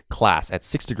film class at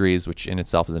 6 Degrees, which in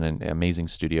itself is an amazing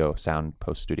studio, sound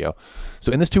post studio.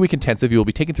 So in this 2-week intensive, you will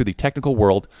be taken through the technical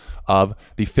world of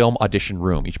the film audition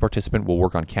room. Each participant will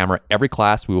work on camera. Every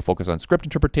class, we will focus on script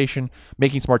interpretation,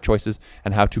 making smart choices,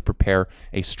 and how to prepare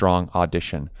a strong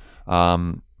audition.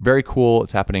 Very cool.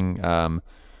 It's happening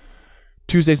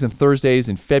Tuesdays and Thursdays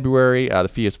in February. The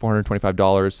fee is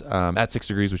 $425 at 6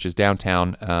 Degrees, which is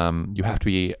downtown. You have to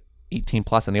be 18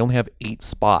 plus, and they only have 8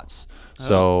 spots.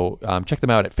 So check them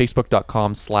out at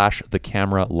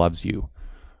facebook.com/thecameralovesyou.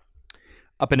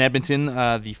 Up in Edmonton,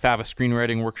 the FAVA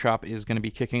screenwriting workshop is going to be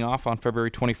kicking off on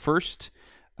February 21st.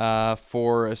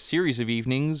 for a series of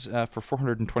evenings for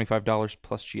 $425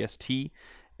 plus GST,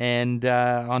 and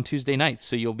on Tuesday nights.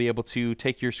 So you'll be able to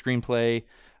take your screenplay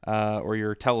or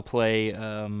your teleplay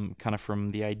kind of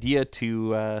from the idea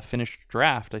to finished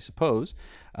draft, I suppose.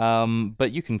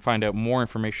 But you can find out more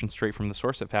information straight from the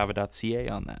source at fava.ca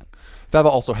on that. FAVA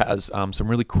also has some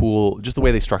really cool, just the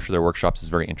way they structure their workshops is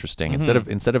very interesting.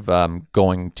 Mm-hmm. Instead of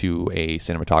going to a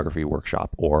cinematography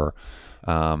workshop or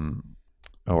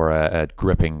a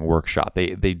gripping workshop,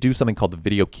 they do something called the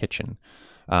Video Kitchen.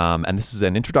 And this is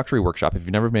an introductory workshop. If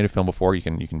you've never made a film before, you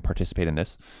can participate in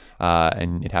this.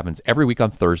 And it happens every week on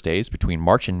Thursdays between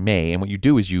March and May. And what you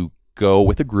do is you go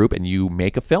with a group and you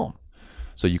make a film.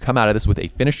 So you come out of this with a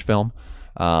finished film.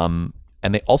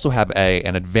 And they also have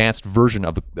an advanced version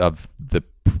of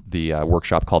the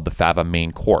workshop called the FAVA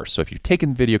main course. So if you've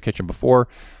taken Video Kitchen before,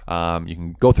 you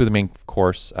can go through the main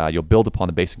course. You'll build upon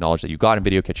the basic knowledge that you got in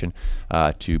Video Kitchen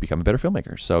to become a better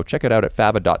filmmaker. So check it out at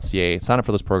fava.ca. Sign up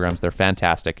for those programs. They're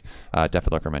fantastic.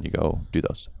 Definitely recommend you go do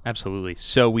those. Absolutely.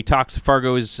 So we talked,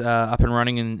 Fargo is up and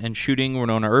running and shooting.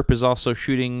 Winona Earp is also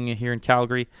shooting here in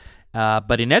Calgary.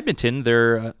 But in Edmonton,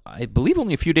 they're, I believe,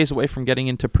 only a few days away from getting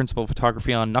into principal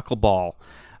photography on Knuckleball,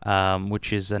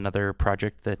 which is another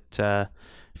project that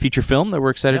feature film that we're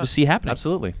excited to see happening.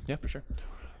 Absolutely. Yeah, for sure.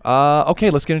 Okay,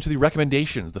 let's get into the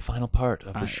recommendations, the final part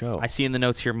of the show. I see in the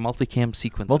notes here multicam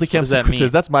sequences. Multicam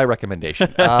sequences, that's my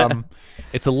recommendation.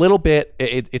 It's a little bit,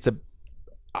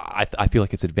 I feel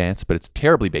like it's advanced, but it's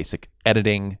terribly basic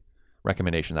editing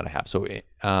recommendation that I have. So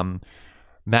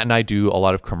Matt and I do a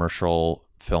lot of commercial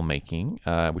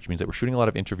filmmaking, which means that we're shooting a lot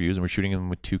of interviews and we're shooting them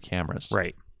with two cameras.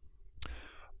 Right.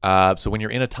 So when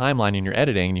you're in a timeline and you're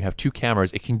editing and you have two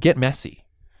cameras, it can get messy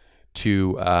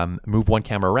to move one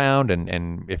camera around,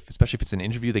 and especially if it's an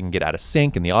interview, they can get out of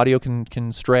sync and the audio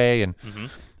can stray, and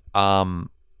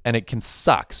it can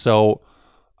suck. So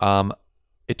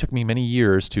it took me many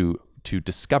years to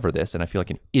discover this, and I feel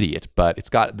like an idiot, but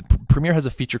Premiere has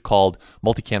a feature called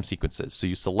multicam sequences. So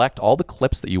you select all the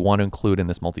clips that you want to include in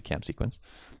this multicam sequence.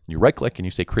 You right click and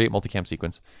you say create multicam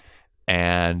sequence,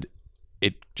 and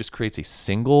it just creates a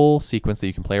single sequence that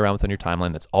you can play around with on your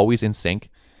timeline that's always in sync.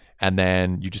 And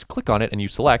then you just click on it and you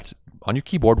select on your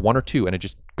keyboard one or two, and it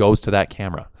just goes to that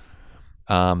camera.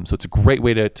 So it's a great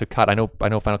way to cut. I know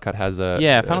Final Cut has a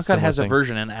Final Cut has a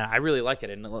version, and I really like it.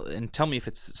 And tell me if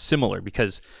it's similar,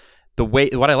 because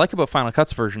what I like about Final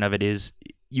Cut's version of it is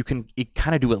you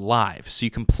kind of do it live. So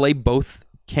you can play both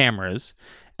cameras,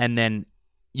 and then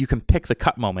you can pick the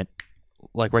cut moment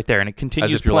like right there, and it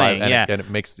continues as if you're playing. live, and it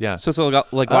makes So it's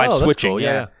like live switching. Cool.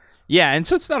 Yeah. Yeah, and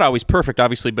so it's not always perfect,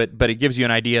 obviously, but it gives you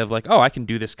an idea of like, oh, I can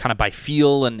do this kind of by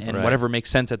feel and right. Whatever makes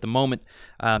sense at the moment.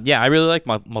 I really like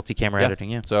multi-camera editing.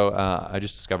 Yeah. So I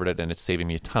just discovered it, and it's saving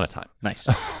me a ton of time. Nice.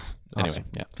 Anyway, Awesome.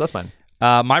 Yeah. So that's mine.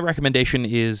 My recommendation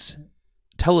is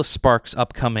Telespark's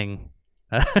upcoming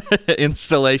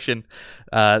installation,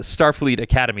 Starfleet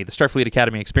Academy, the Starfleet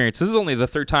Academy experience. This is only the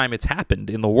third time it's happened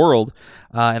in the world,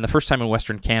 and the first time in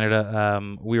Western Canada.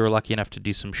 We were lucky enough to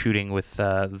do some shooting with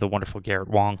the wonderful Garrett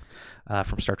Wong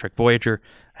from Star Trek Voyager.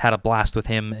 Had a blast with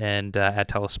him and at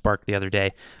Telespark the other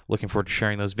day. Looking forward to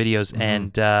sharing those videos,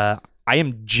 and I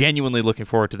am genuinely looking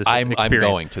forward to this experience. I'm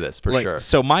going to this for sure.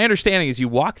 So my understanding is you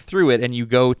walk through it and you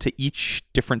go to each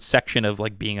different section of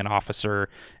like being an officer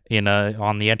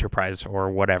on the Enterprise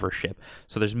or whatever ship.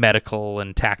 So there's medical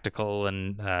and tactical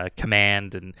and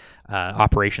command and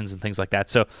operations and things like that.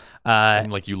 So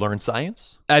and like you learn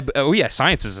science?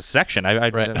 Science is a section.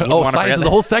 Right. Science is a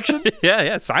whole section?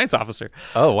 Yeah, science officer.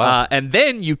 Oh, wow. And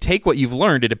then you take what you've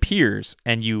learned, it appears,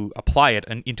 and you apply it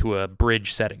into a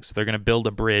bridge setting. So they're going to build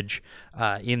a bridge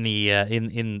in the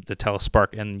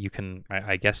Telespark, and you can,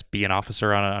 I guess, be an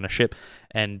officer on a ship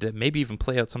and maybe even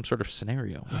play out some sort of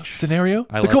scenario. Scenario?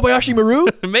 Kobayashi Maru?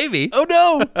 Maybe. Oh,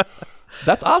 no.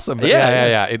 That's awesome.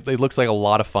 Yeah. It looks like a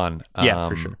lot of fun. Yeah,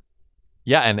 for sure.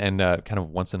 Yeah, and kind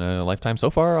of once in a lifetime so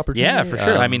far opportunity. Yeah, for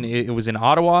sure. I mean, it was in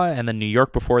Ottawa and then New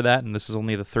York before that, and this is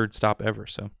only the third stop ever.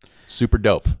 So super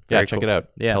dope. Very check cool. it out.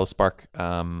 Yeah. Telespark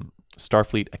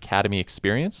Starfleet Academy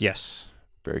Experience. Yes.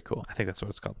 Very cool. I think that's what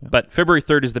it's called. Yeah. But February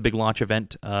 3rd is the big launch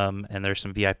event, and there's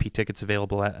some VIP tickets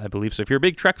available, I believe. So if you're a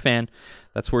big Trek fan,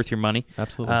 that's worth your money.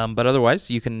 Absolutely. But otherwise,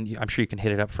 I'm sure you can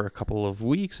hit it up for a couple of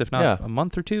weeks, if not a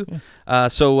month or two. Yeah.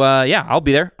 I'll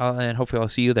be there, and hopefully I'll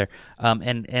see you there.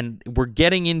 And we're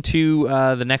getting into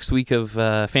the next week of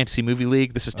Fantasy Movie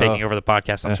League. This is taking over the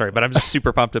podcast. I'm sorry, but I'm just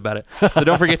super pumped about it. So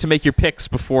don't forget to make your picks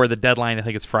before the deadline. I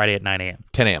think it's Friday at 9 a.m.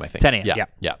 10 a.m., I think. 10 a.m.,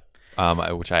 yeah.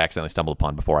 which I accidentally stumbled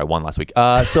upon before I won last week.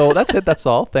 So that's it. That's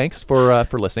all. Thanks for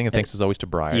listening, and thanks as always to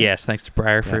Briar. Yes, thanks to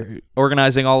Briar for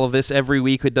organizing all of this every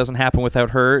week. It doesn't happen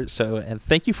without her. So, and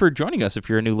thank you for joining us if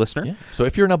you're a new listener. Yeah. So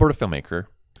if you're an Alberta filmmaker,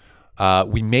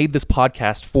 we made this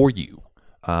podcast for you.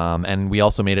 And we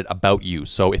also made it about you.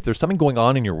 So if there's something going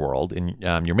on in your world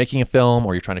and you're making a film,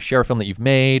 or you're trying to share a film that you've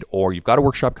made, or you've got a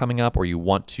workshop coming up, or you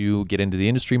want to get into the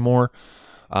industry more,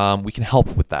 we can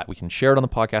help with that. We can share it on the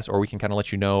podcast, or we can kind of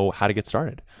let you know how to get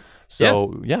started.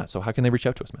 So so how can they reach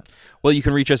out to us, Matt? Well, you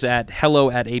can reach us at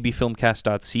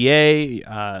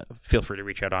hello@abfilmcast.ca. Feel free to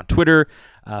reach out on Twitter,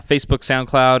 Facebook,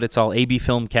 SoundCloud. It's all AB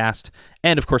Filmcast.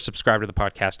 And, of course, subscribe to the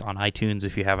podcast on iTunes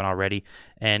if you haven't already.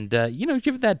 And,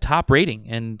 give it that top rating.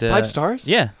 And 5 stars?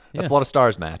 Yeah. That's a lot of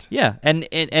stars, Matt. Yeah. And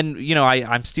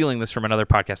I'm stealing this from another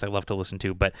podcast I love to listen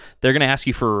to, but they're going to ask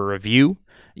you for a review.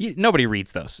 Nobody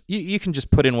reads those. You can just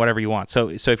put in whatever you want. So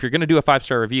if you're going to do a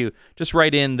 5-star review, just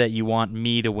write in that you want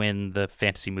me to win the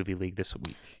Fantasy Movie League this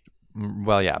week.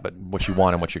 Well, yeah, but what you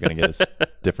want and what you're going to get is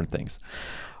different things.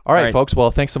 All right, folks.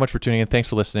 Well, thanks so much for tuning in. Thanks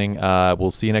for listening.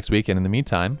 We'll see you next week. And in the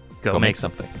meantime, go make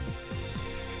something.